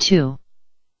 42.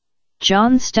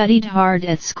 John studied hard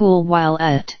at school while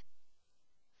at.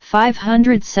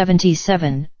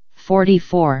 577,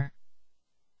 44.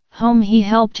 Home he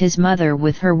helped his mother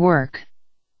with her work.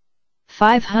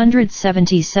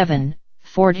 577,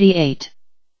 48.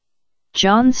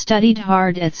 John studied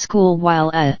hard at school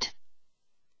while at.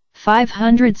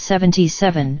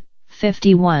 577,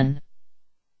 51.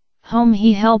 Home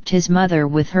he helped his mother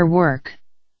with her work.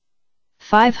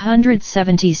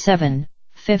 577,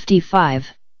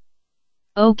 55.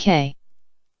 Okay.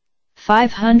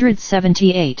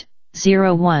 578,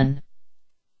 01.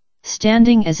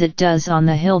 Standing as it does on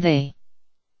the hill they.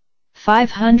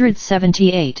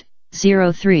 578,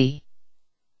 03.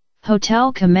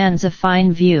 Hotel commands a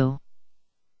fine view.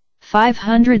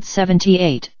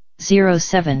 578,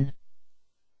 07.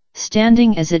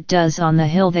 Standing as it does on the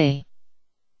hill they.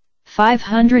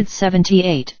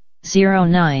 578,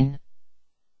 09.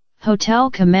 Hotel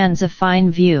commands a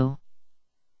fine view.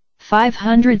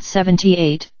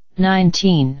 578,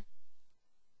 19.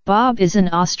 Bob is an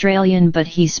Australian but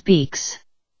he speaks.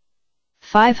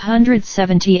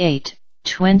 578,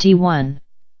 21.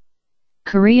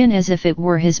 Korean as if it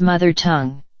were his mother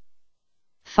tongue.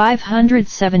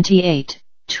 578,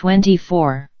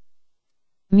 24.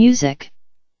 Music.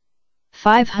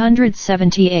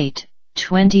 578,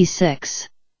 26.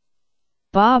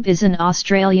 Bob is an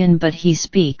Australian but he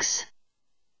speaks.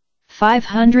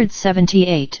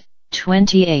 578,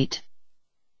 28.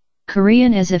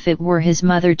 Korean as if it were his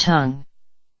mother tongue.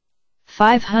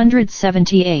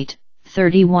 578,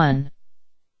 31.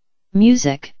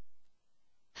 Music.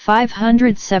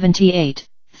 578,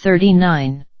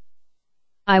 39.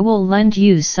 I will lend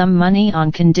you some money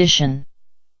on condition.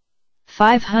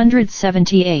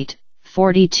 578,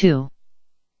 42.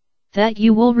 That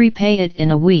you will repay it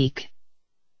in a week.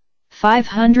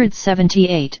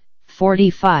 578,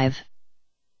 45.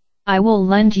 I will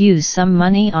lend you some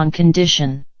money on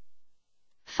condition.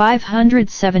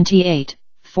 578,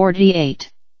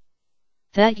 48.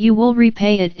 That you will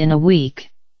repay it in a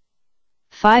week.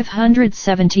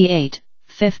 578,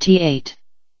 58.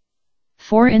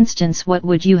 For instance, what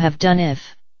would you have done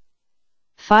if?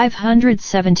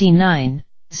 579,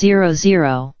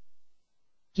 00.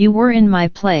 You were in my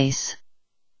place.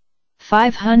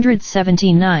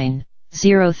 579,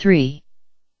 03.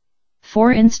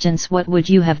 For instance, what would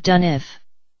you have done if?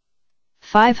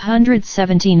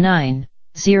 579,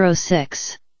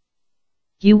 06.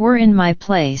 You were in my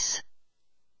place.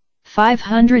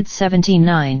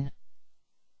 579,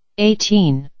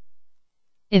 18.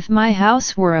 If my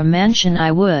house were a mansion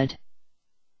I would.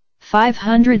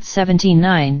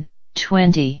 579,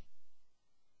 20.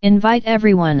 Invite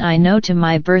everyone I know to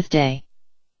my birthday.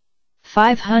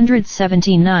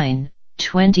 579,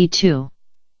 22.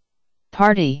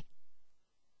 Party.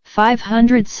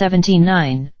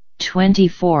 579,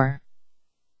 24.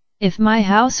 If my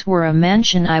house were a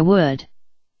mansion I would.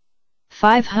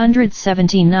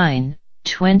 579,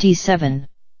 27.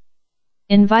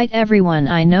 Invite everyone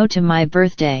I know to my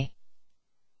birthday.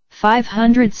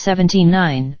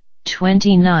 579,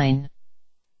 29.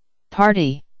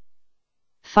 Party.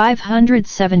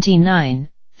 579,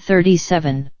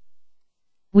 37.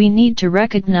 We need to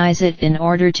recognize it in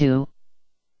order to.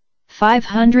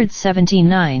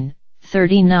 579,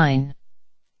 39.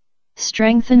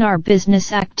 Strengthen our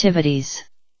business activities.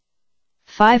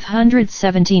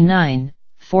 579,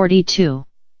 42.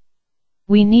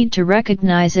 We need to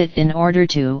recognize it in order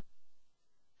to.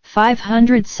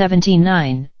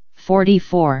 579,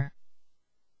 44.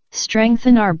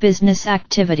 Strengthen our business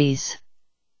activities.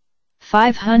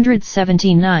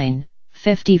 579,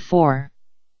 54.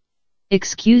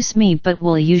 Excuse me, but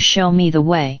will you show me the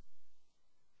way?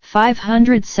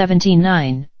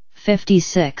 579,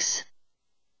 56.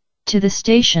 To the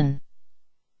station.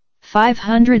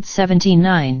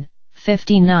 579,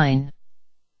 59.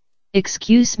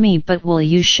 Excuse me, but will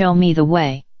you show me the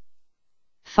way?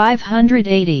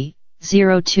 580,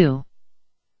 02.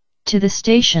 To the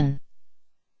station.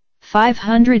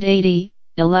 580,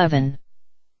 11.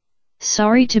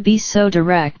 Sorry to be so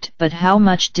direct, but how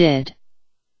much did?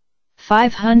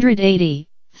 580,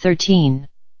 13.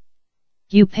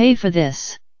 You pay for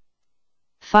this.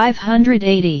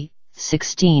 580,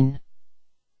 16.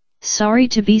 Sorry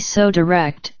to be so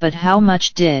direct, but how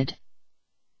much did?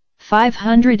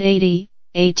 580,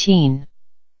 18.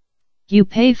 You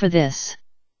pay for this.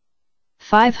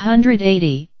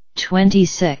 580,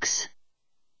 26.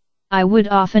 I would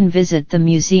often visit the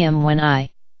museum when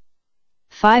I.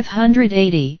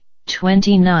 580,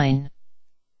 29.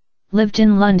 Lived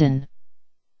in London.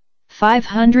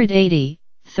 580,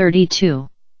 32.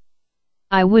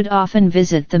 I would often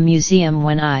visit the museum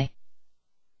when I.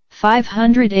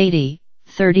 580,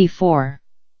 34.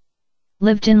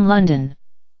 Lived in London.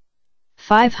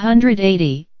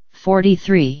 580,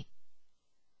 43.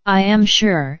 I am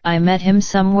sure I met him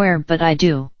somewhere, but I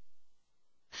do.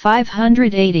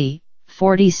 580,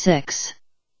 46.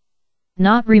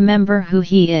 Not remember who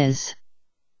he is.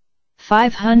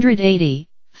 580,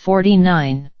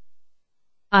 49.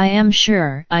 I am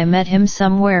sure I met him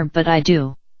somewhere, but I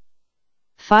do.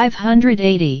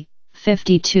 580,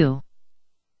 52.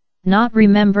 Not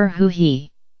remember who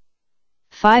he.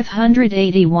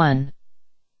 581.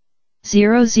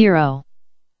 00.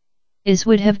 Is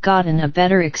would have gotten a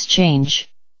better exchange.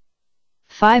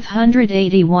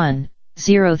 581,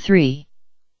 03.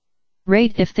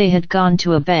 Rate if they had gone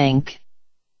to a bank.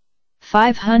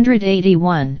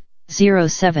 581,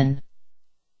 07.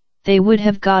 They would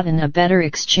have gotten a better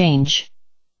exchange.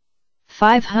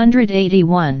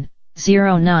 581,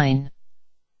 09.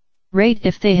 Rate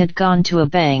if they had gone to a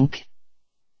bank.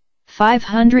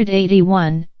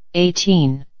 581,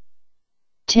 18.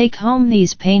 Take home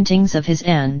these paintings of his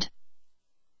and.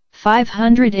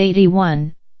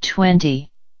 581, 20.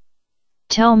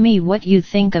 Tell me what you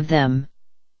think of them.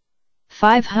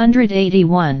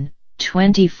 581,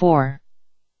 24.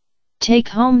 Take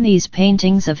home these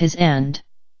paintings of his and.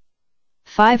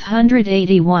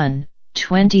 581,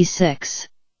 26.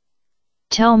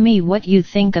 Tell me what you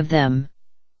think of them.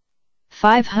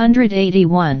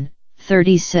 581,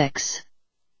 36.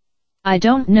 I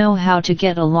don't know how to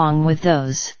get along with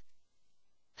those.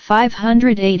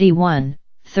 581,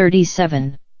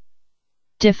 37.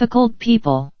 Difficult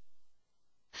people.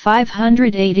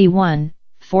 581,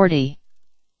 40.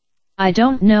 I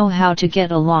don't know how to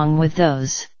get along with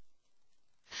those.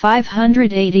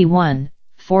 581,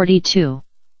 42.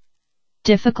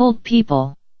 Difficult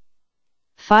people.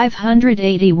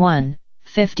 581,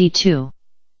 52.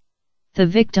 The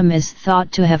victim is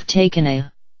thought to have taken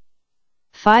a.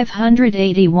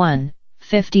 581,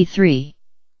 53.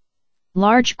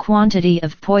 Large quantity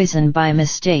of poison by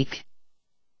mistake.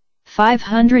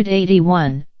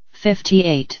 581,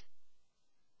 58.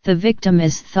 The victim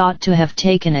is thought to have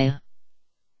taken a.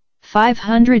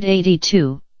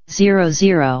 582,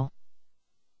 00.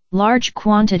 Large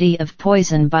quantity of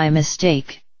poison by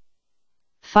mistake.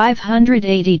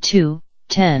 582,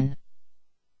 10.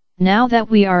 Now that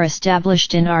we are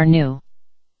established in our new.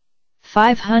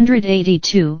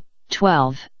 582,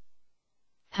 12.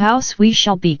 House we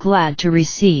shall be glad to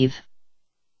receive.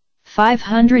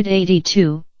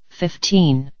 582,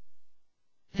 15.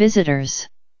 Visitors.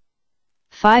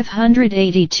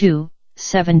 582,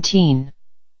 17.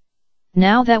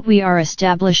 Now that we are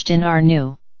established in our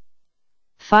new.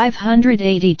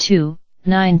 582,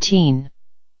 19.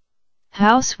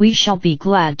 House we shall be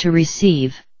glad to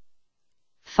receive.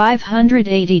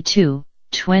 582,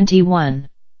 21.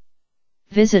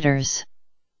 Visitors.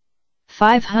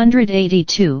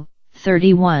 582,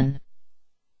 31.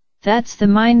 That's the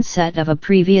mindset of a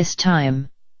previous time.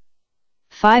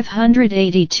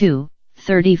 582,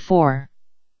 34.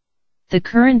 The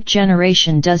current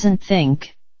generation doesn't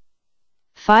think.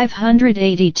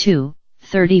 582,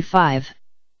 35.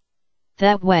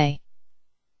 That way.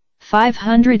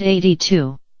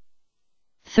 582,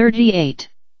 38.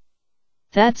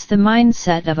 That's the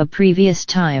mindset of a previous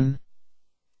time.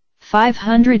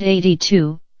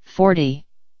 582, 40.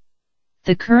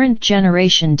 The current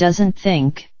generation doesn't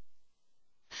think.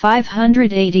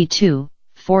 582,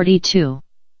 42.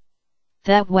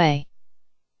 That way.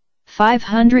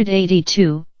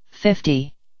 582,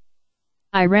 50.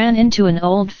 I ran into an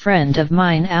old friend of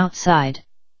mine outside.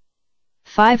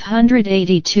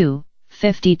 582,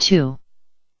 52.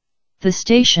 The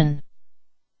station.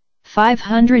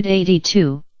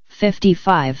 582,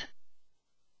 55.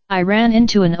 I ran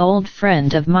into an old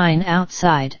friend of mine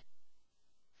outside.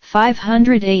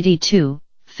 582,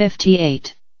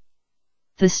 58.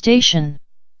 The station.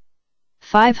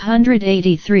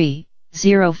 583,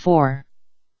 04.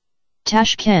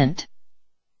 Tashkent.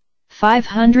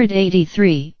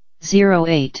 583,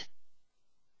 08.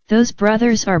 Those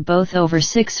brothers are both over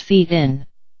 6 feet in.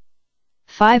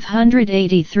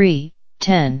 583,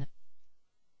 10.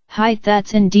 Height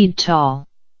that's indeed tall.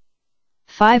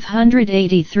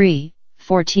 583,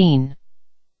 14.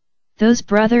 Those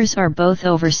brothers are both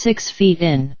over 6 feet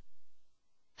in.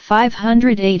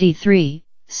 583,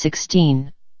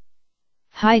 16.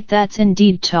 Height that's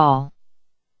indeed tall.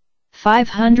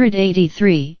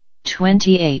 583,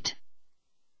 28.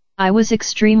 I was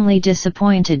extremely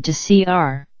disappointed to see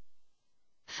our.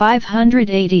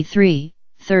 583,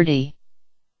 30.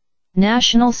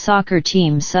 National soccer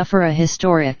team suffer a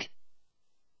historic.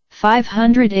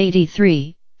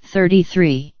 583,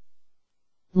 33.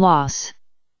 Loss.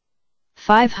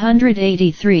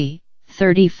 583,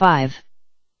 35.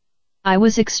 I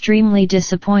was extremely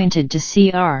disappointed to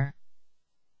see our.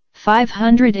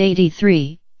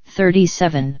 583,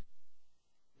 37.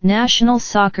 National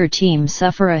soccer team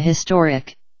suffer a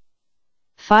historic.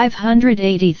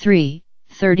 583,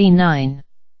 39.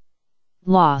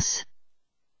 Loss.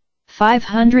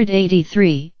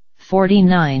 583,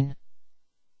 49.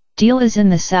 Deal is in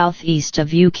the southeast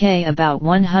of UK about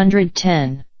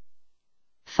 110.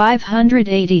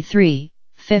 583,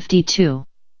 52.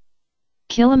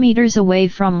 Kilometers away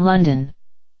from London.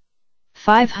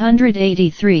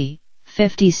 583,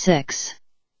 56.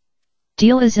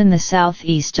 Deal is in the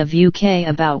southeast of UK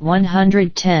about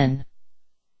 110.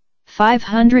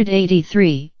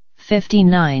 583,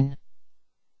 59.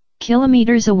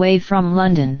 Kilometers away from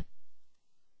London.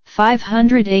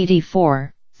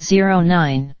 584,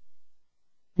 09.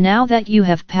 Now that you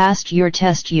have passed your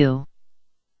test you.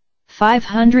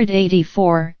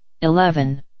 584,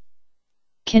 11.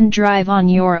 Can drive on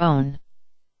your own.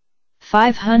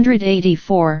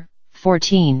 584,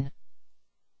 14.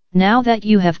 Now that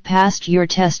you have passed your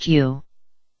test you.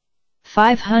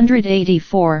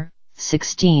 584,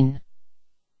 16.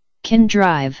 Can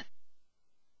drive.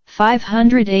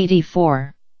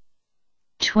 584.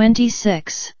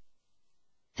 26.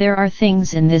 There are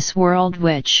things in this world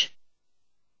which.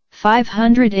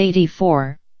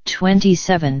 584,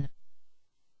 27.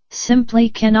 Simply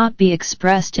cannot be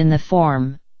expressed in the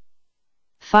form.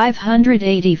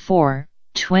 584,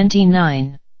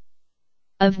 29.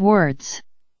 Of words.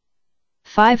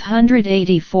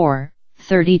 584,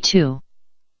 32.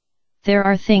 There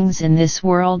are things in this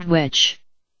world which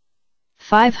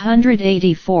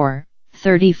 584,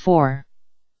 34.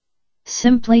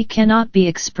 Simply cannot be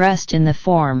expressed in the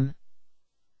form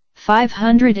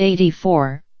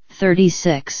 584,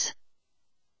 36.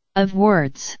 Of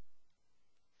words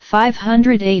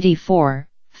 584,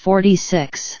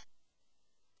 46.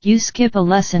 You skip a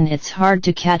lesson, it's hard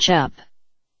to catch up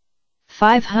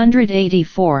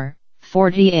 584,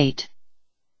 48.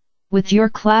 With your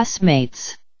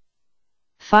classmates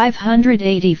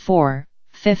 584,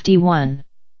 51.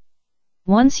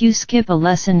 Once you skip a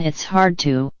lesson, it's hard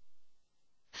to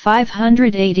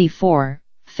 584,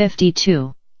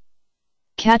 52.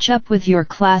 Catch up with your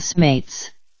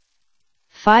classmates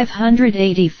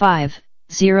 585,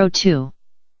 02.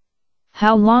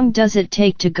 How long does it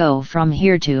take to go from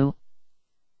here to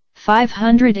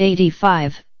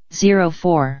 585,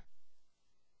 04.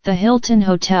 The Hilton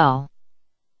Hotel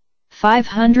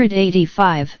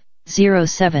 585,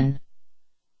 07.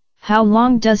 How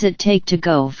long does it take to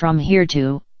go from here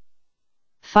to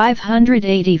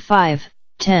 585,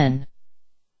 10.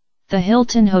 The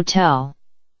Hilton Hotel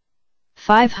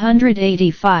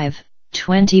 585,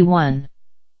 21.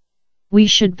 We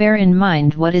should bear in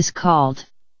mind what is called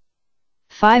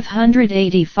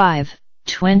 585,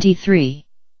 23.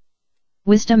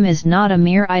 Wisdom is not a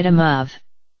mere item of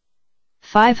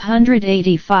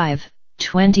 585,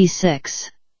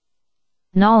 26.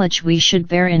 Knowledge we should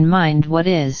bear in mind what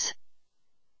is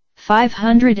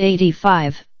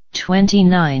 585,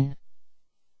 29.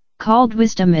 Called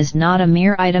wisdom is not a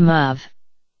mere item of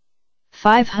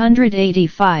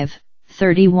 585,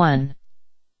 31.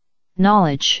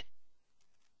 Knowledge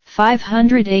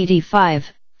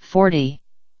 585, 40.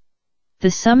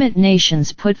 The summit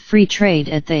nations put free trade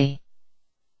at the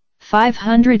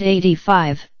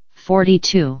 585,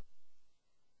 42.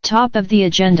 Top of the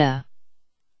agenda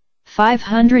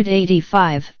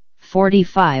 585,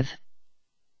 45.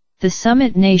 The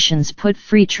summit nations put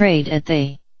free trade at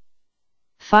the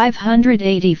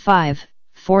 585,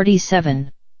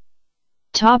 47.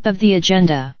 Top of the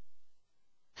agenda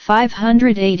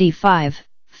 585,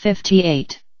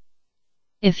 58.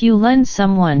 If you lend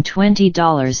someone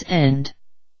 $20 and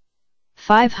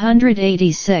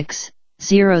 586,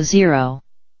 00.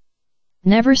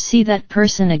 Never see that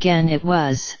person again, it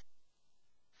was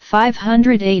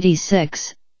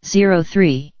 586,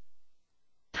 03.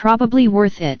 Probably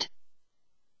worth it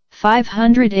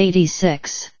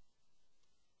 586,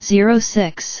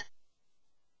 06.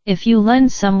 If you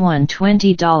lend someone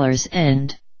 $20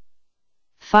 and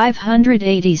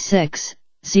 586,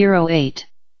 08.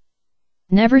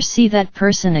 Never see that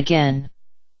person again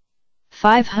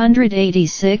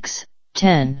 586,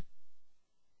 10.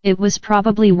 It was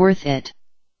probably worth it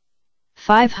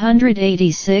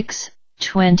 586,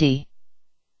 20.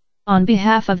 On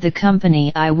behalf of the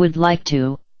company I would like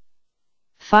to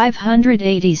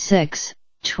 586,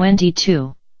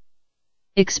 22.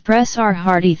 Express our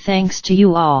hearty thanks to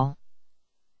you all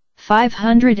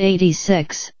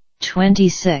 586,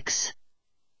 26.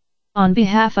 On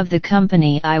behalf of the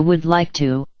company I would like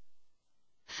to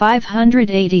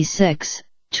 586,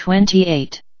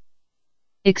 28.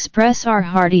 Express our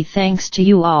hearty thanks to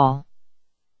you all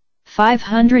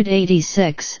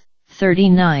 586,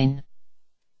 39.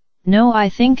 No, I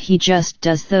think he just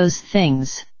does those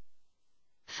things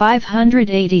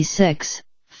 586,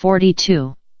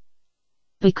 42.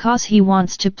 Because he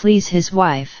wants to please his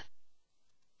wife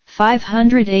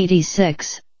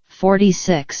 586,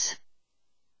 46.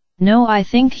 No, I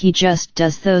think he just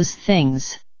does those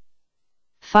things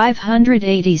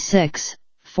 586,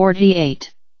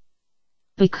 48.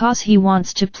 Because he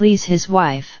wants to please his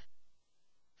wife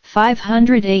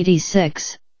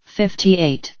 586,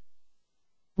 58.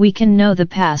 We can know the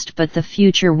past but the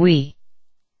future we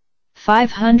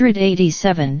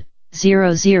 587,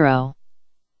 00.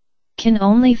 Can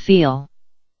only feel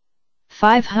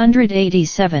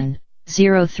 587,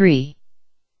 03.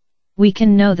 We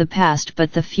can know the past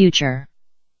but the future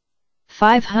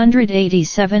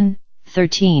 587,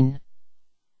 13.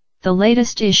 The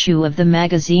latest issue of the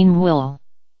magazine will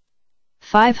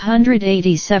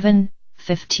 587,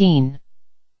 15.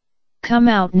 Come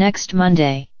out next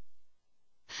Monday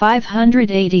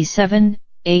 587,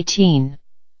 18.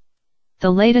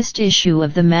 The latest issue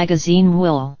of the magazine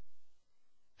will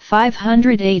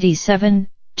 587,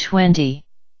 20.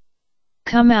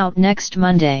 Come out next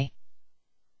Monday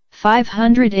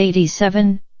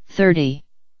 587, 30.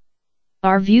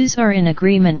 Our views are in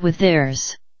agreement with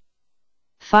theirs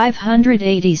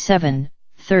 587,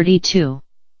 32.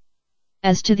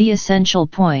 As to the essential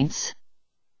points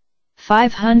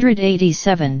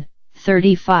 587,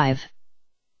 35.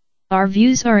 Our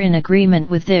views are in agreement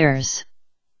with theirs.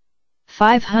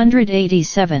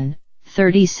 587,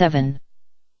 37.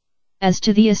 As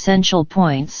to the essential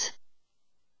points.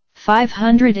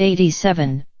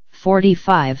 587,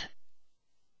 45.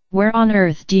 Where on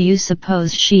earth do you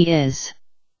suppose she is?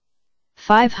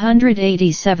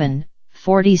 587,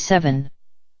 47.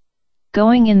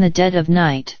 Going in the dead of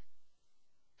night.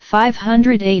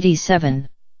 587.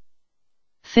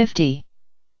 50.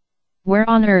 Where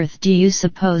on earth do you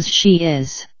suppose she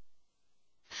is?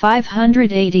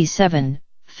 587,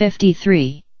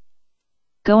 53.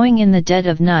 Going in the dead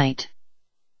of night.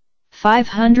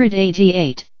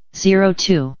 588,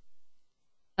 02.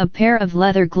 A pair of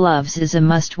leather gloves is a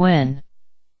must-win.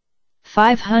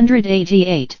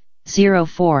 588,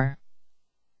 04.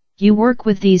 You work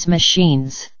with these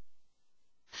machines.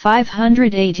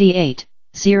 588,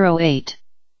 08.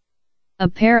 A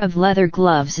pair of leather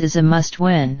gloves is a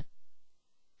must-win.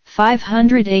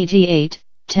 588,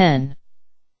 10.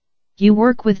 You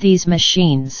work with these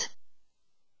machines.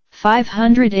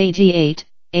 588,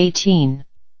 18.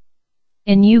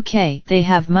 In UK they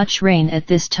have much rain at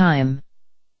this time.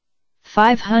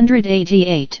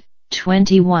 588,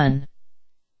 21.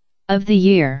 Of the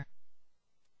year.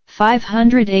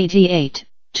 588,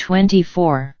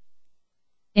 24.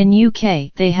 In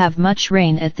UK they have much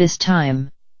rain at this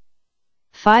time.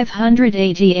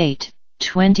 588,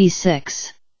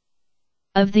 26.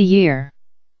 Of the year.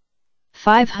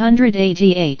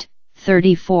 588,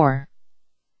 34.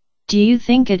 Do you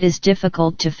think it is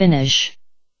difficult to finish?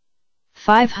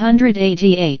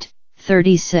 588,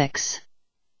 36.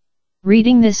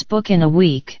 Reading this book in a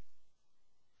week.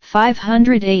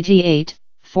 588,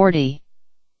 40.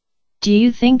 Do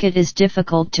you think it is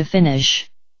difficult to finish?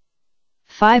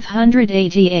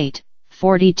 588,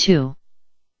 42.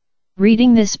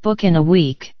 Reading this book in a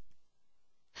week.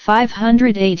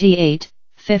 588,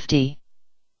 50.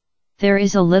 There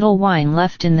is a little wine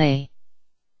left in they.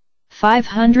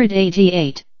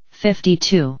 588,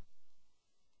 52.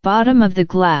 Bottom of the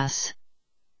glass.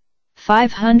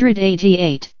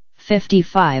 588,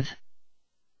 55.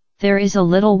 There is a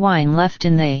little wine left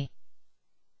in they.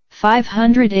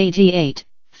 588,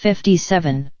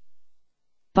 57.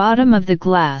 Bottom of the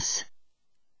glass.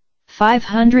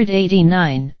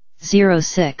 589,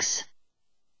 06.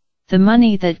 The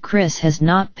money that Chris has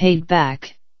not paid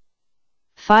back.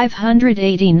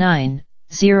 589,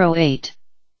 08.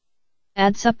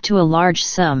 Adds up to a large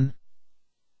sum.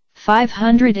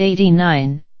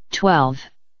 589, 12.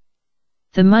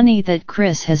 The money that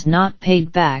Chris has not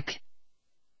paid back.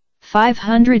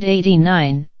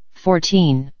 589,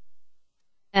 14.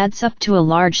 Adds up to a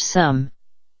large sum.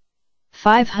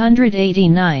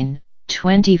 589,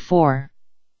 24.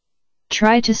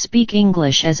 Try to speak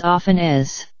English as often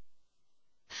as.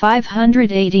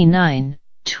 589,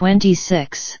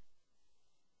 26.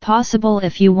 Possible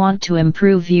if you want to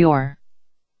improve your.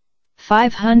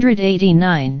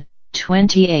 589,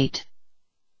 28.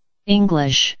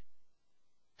 English.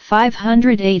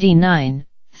 589,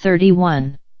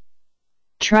 31.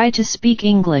 Try to speak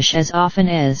English as often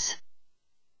as.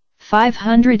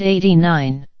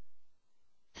 589.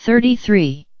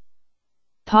 33.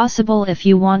 Possible if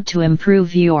you want to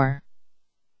improve your.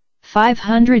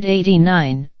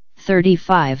 589,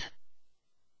 35.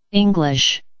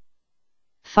 English.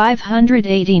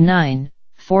 589,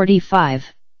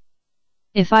 45.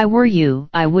 If I were you,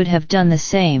 I would have done the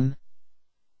same.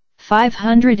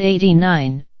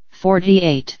 589,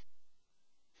 48.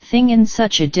 Thing in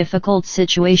such a difficult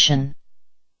situation.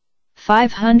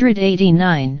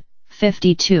 589,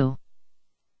 52.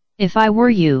 If I were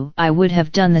you, I would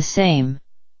have done the same.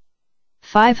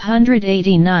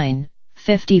 589,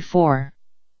 54.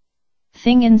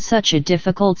 Thing in such a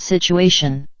difficult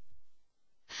situation.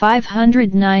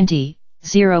 590,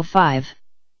 05.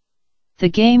 The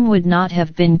game would not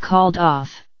have been called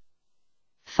off.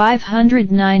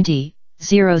 590,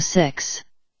 06.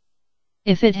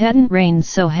 If it hadn't rained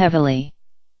so heavily.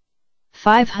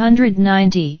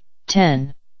 590,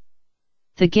 10.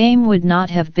 The game would not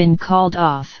have been called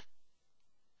off.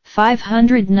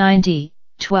 590,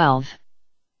 12.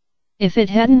 If it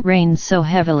hadn't rained so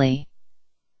heavily.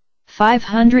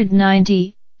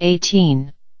 590,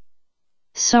 18.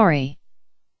 Sorry.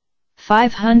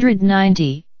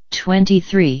 590,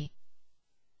 23.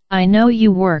 I know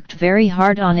you worked very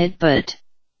hard on it but.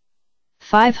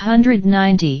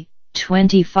 590,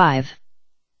 25.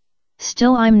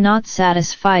 Still I'm not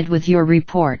satisfied with your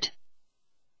report.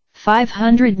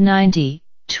 590,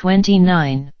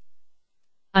 29.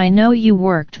 I know you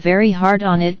worked very hard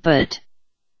on it but.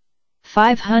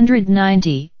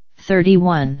 590,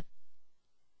 31.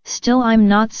 Still I'm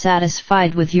not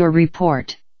satisfied with your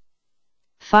report.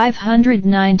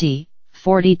 590,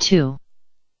 42.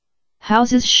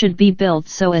 Houses should be built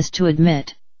so as to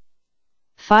admit.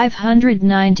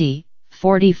 590,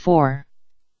 44.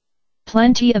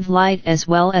 Plenty of light as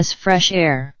well as fresh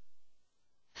air.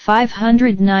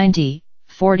 590,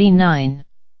 49.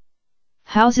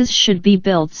 Houses should be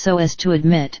built so as to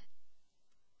admit.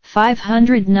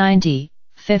 590,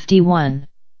 51.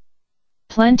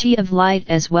 Plenty of light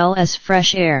as well as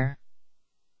fresh air.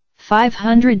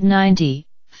 590,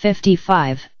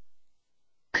 55.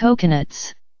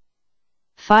 Coconuts.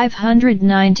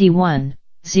 591,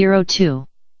 02.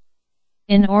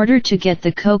 In order to get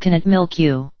the coconut milk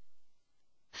you.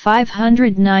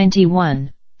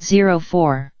 591,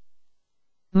 04.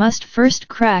 Must first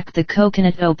crack the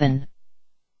coconut open.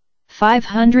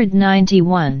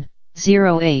 591,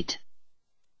 08.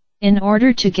 In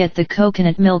order to get the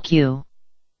coconut milk you.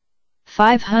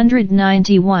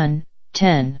 591,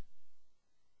 10.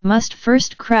 Must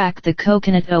first crack the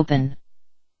coconut open.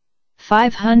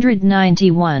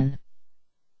 591,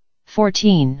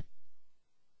 14.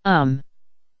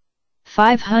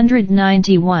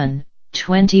 591,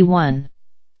 21.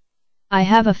 I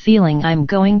have a feeling I'm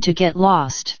going to get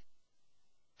lost.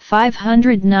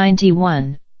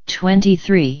 591,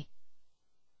 23.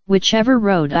 Whichever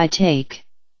road I take.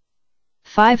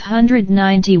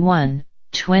 591,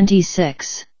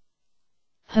 26.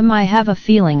 I have a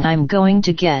feeling I'm going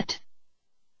to get.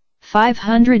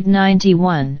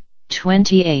 591,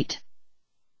 28.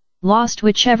 Lost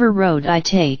whichever road I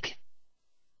take.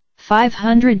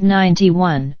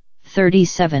 591,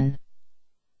 37.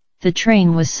 The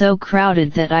train was so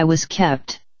crowded that I was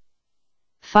kept.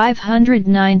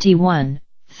 591,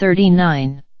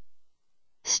 39.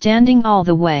 Standing all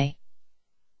the way.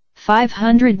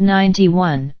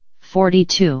 591,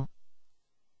 42.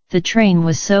 The train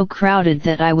was so crowded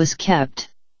that I was kept.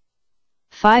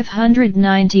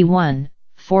 591,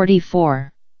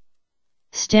 44.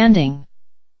 Standing.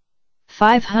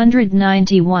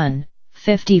 591,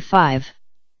 55.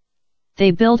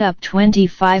 They built up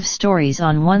 25 stories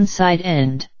on one side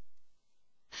end.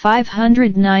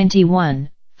 591,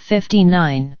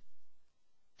 59.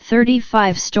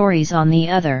 35 stories on the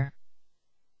other.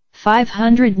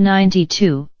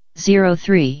 592,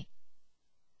 03.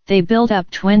 They built up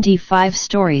 25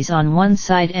 stories on one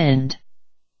side end.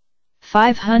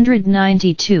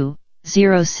 592,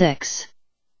 06.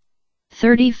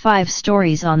 35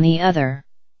 stories on the other.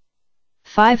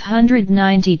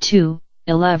 592,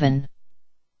 11.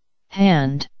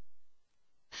 Hand.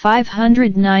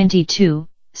 592,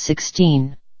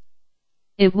 16.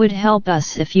 It would help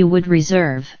us if you would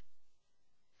reserve.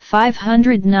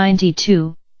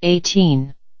 592,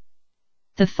 18.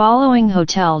 The following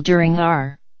hotel during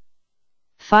our.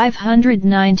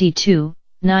 592,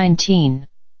 19.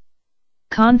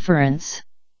 Conference.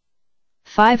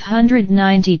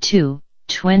 592,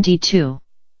 22.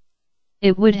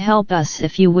 It would help us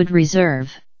if you would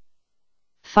reserve.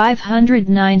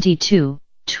 592,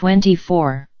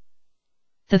 24.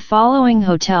 The following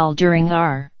hotel during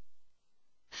our.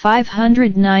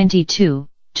 592,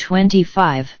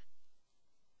 25.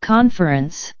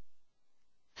 Conference.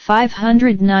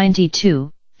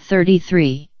 592,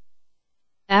 33.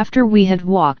 After we had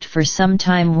walked for some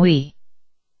time we.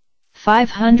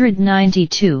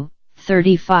 592,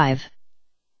 35.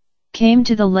 Came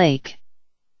to the lake.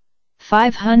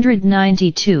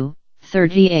 592,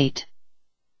 38.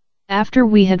 After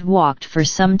we had walked for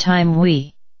some time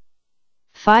we.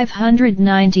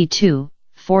 592,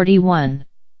 41.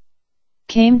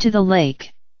 Came to the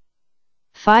lake.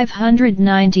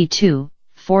 592,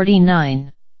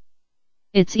 49.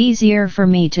 It's easier for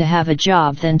me to have a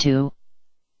job than to.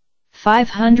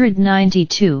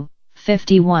 592,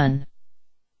 51.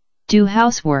 Do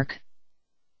housework.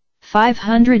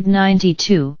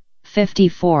 592,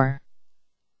 54.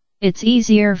 It's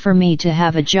easier for me to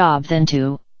have a job than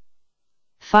to.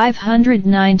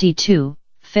 592,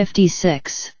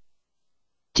 56.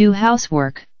 Do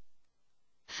housework.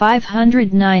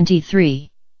 593.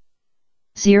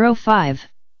 05.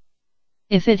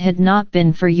 If it had not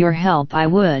been for your help I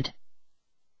would.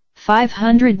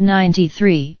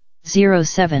 593,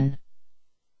 07.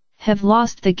 Have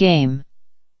lost the game.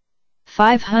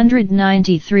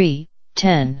 593,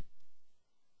 10.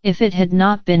 If it had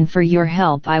not been for your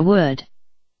help I would.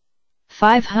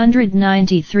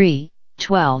 593,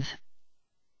 12.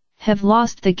 Have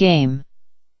lost the game.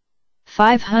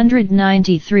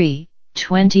 593,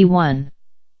 21.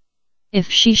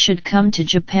 If she should come to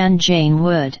Japan Jane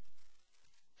would.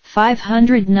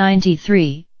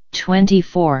 593,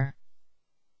 24.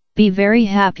 Be very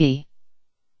happy.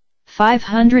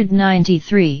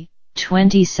 593,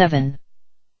 27.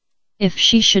 If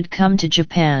she should come to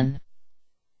Japan.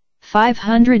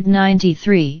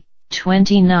 593,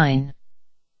 29.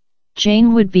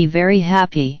 Jane would be very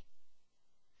happy.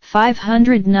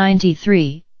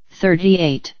 593,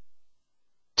 38.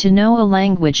 To know a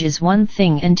language is one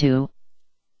thing and to.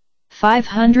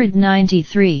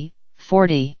 593,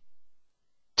 40.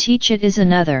 Teach it is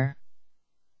another.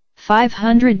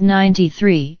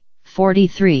 593,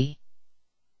 43.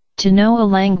 To know a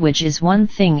language is one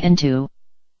thing and to.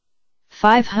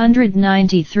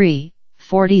 593,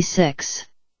 46.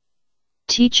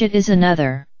 Teach it is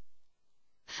another.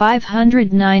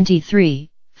 593,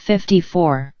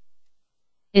 54.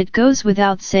 It goes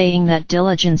without saying that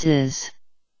diligence is.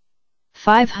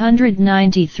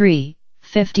 593,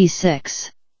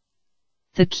 56.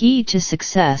 The key to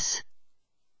success.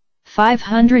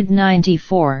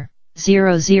 594,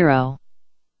 00.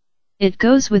 It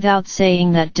goes without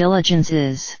saying that diligence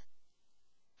is.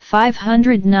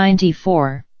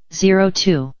 594,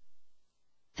 02.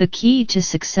 The key to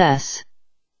success.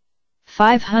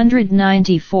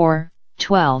 594,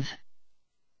 12.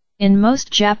 In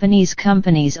most Japanese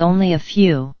companies only a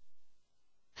few.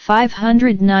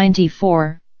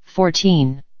 594,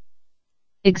 14.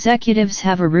 Executives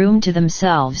have a room to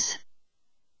themselves.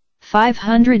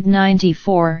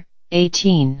 594,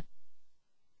 18.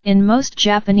 In most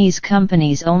Japanese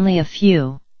companies only a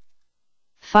few.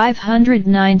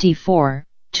 594,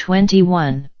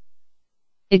 21.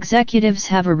 Executives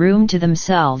have a room to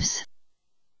themselves.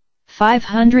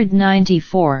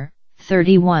 594,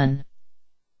 31.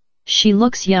 She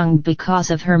looks young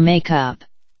because of her makeup.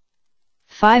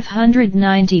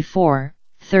 594,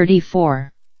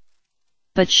 34.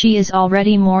 But she is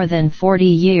already more than 40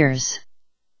 years.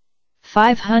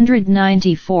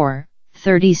 594,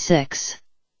 36.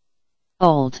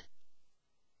 Old.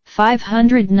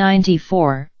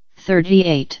 594,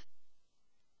 38.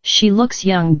 She looks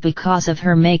young because of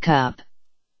her makeup.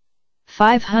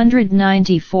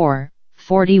 594,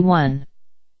 41.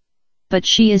 But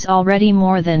she is already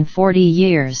more than 40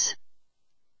 years.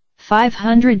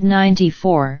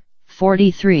 594,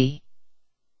 43.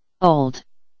 Old.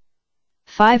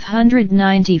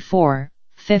 594,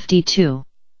 52.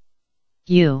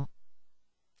 You.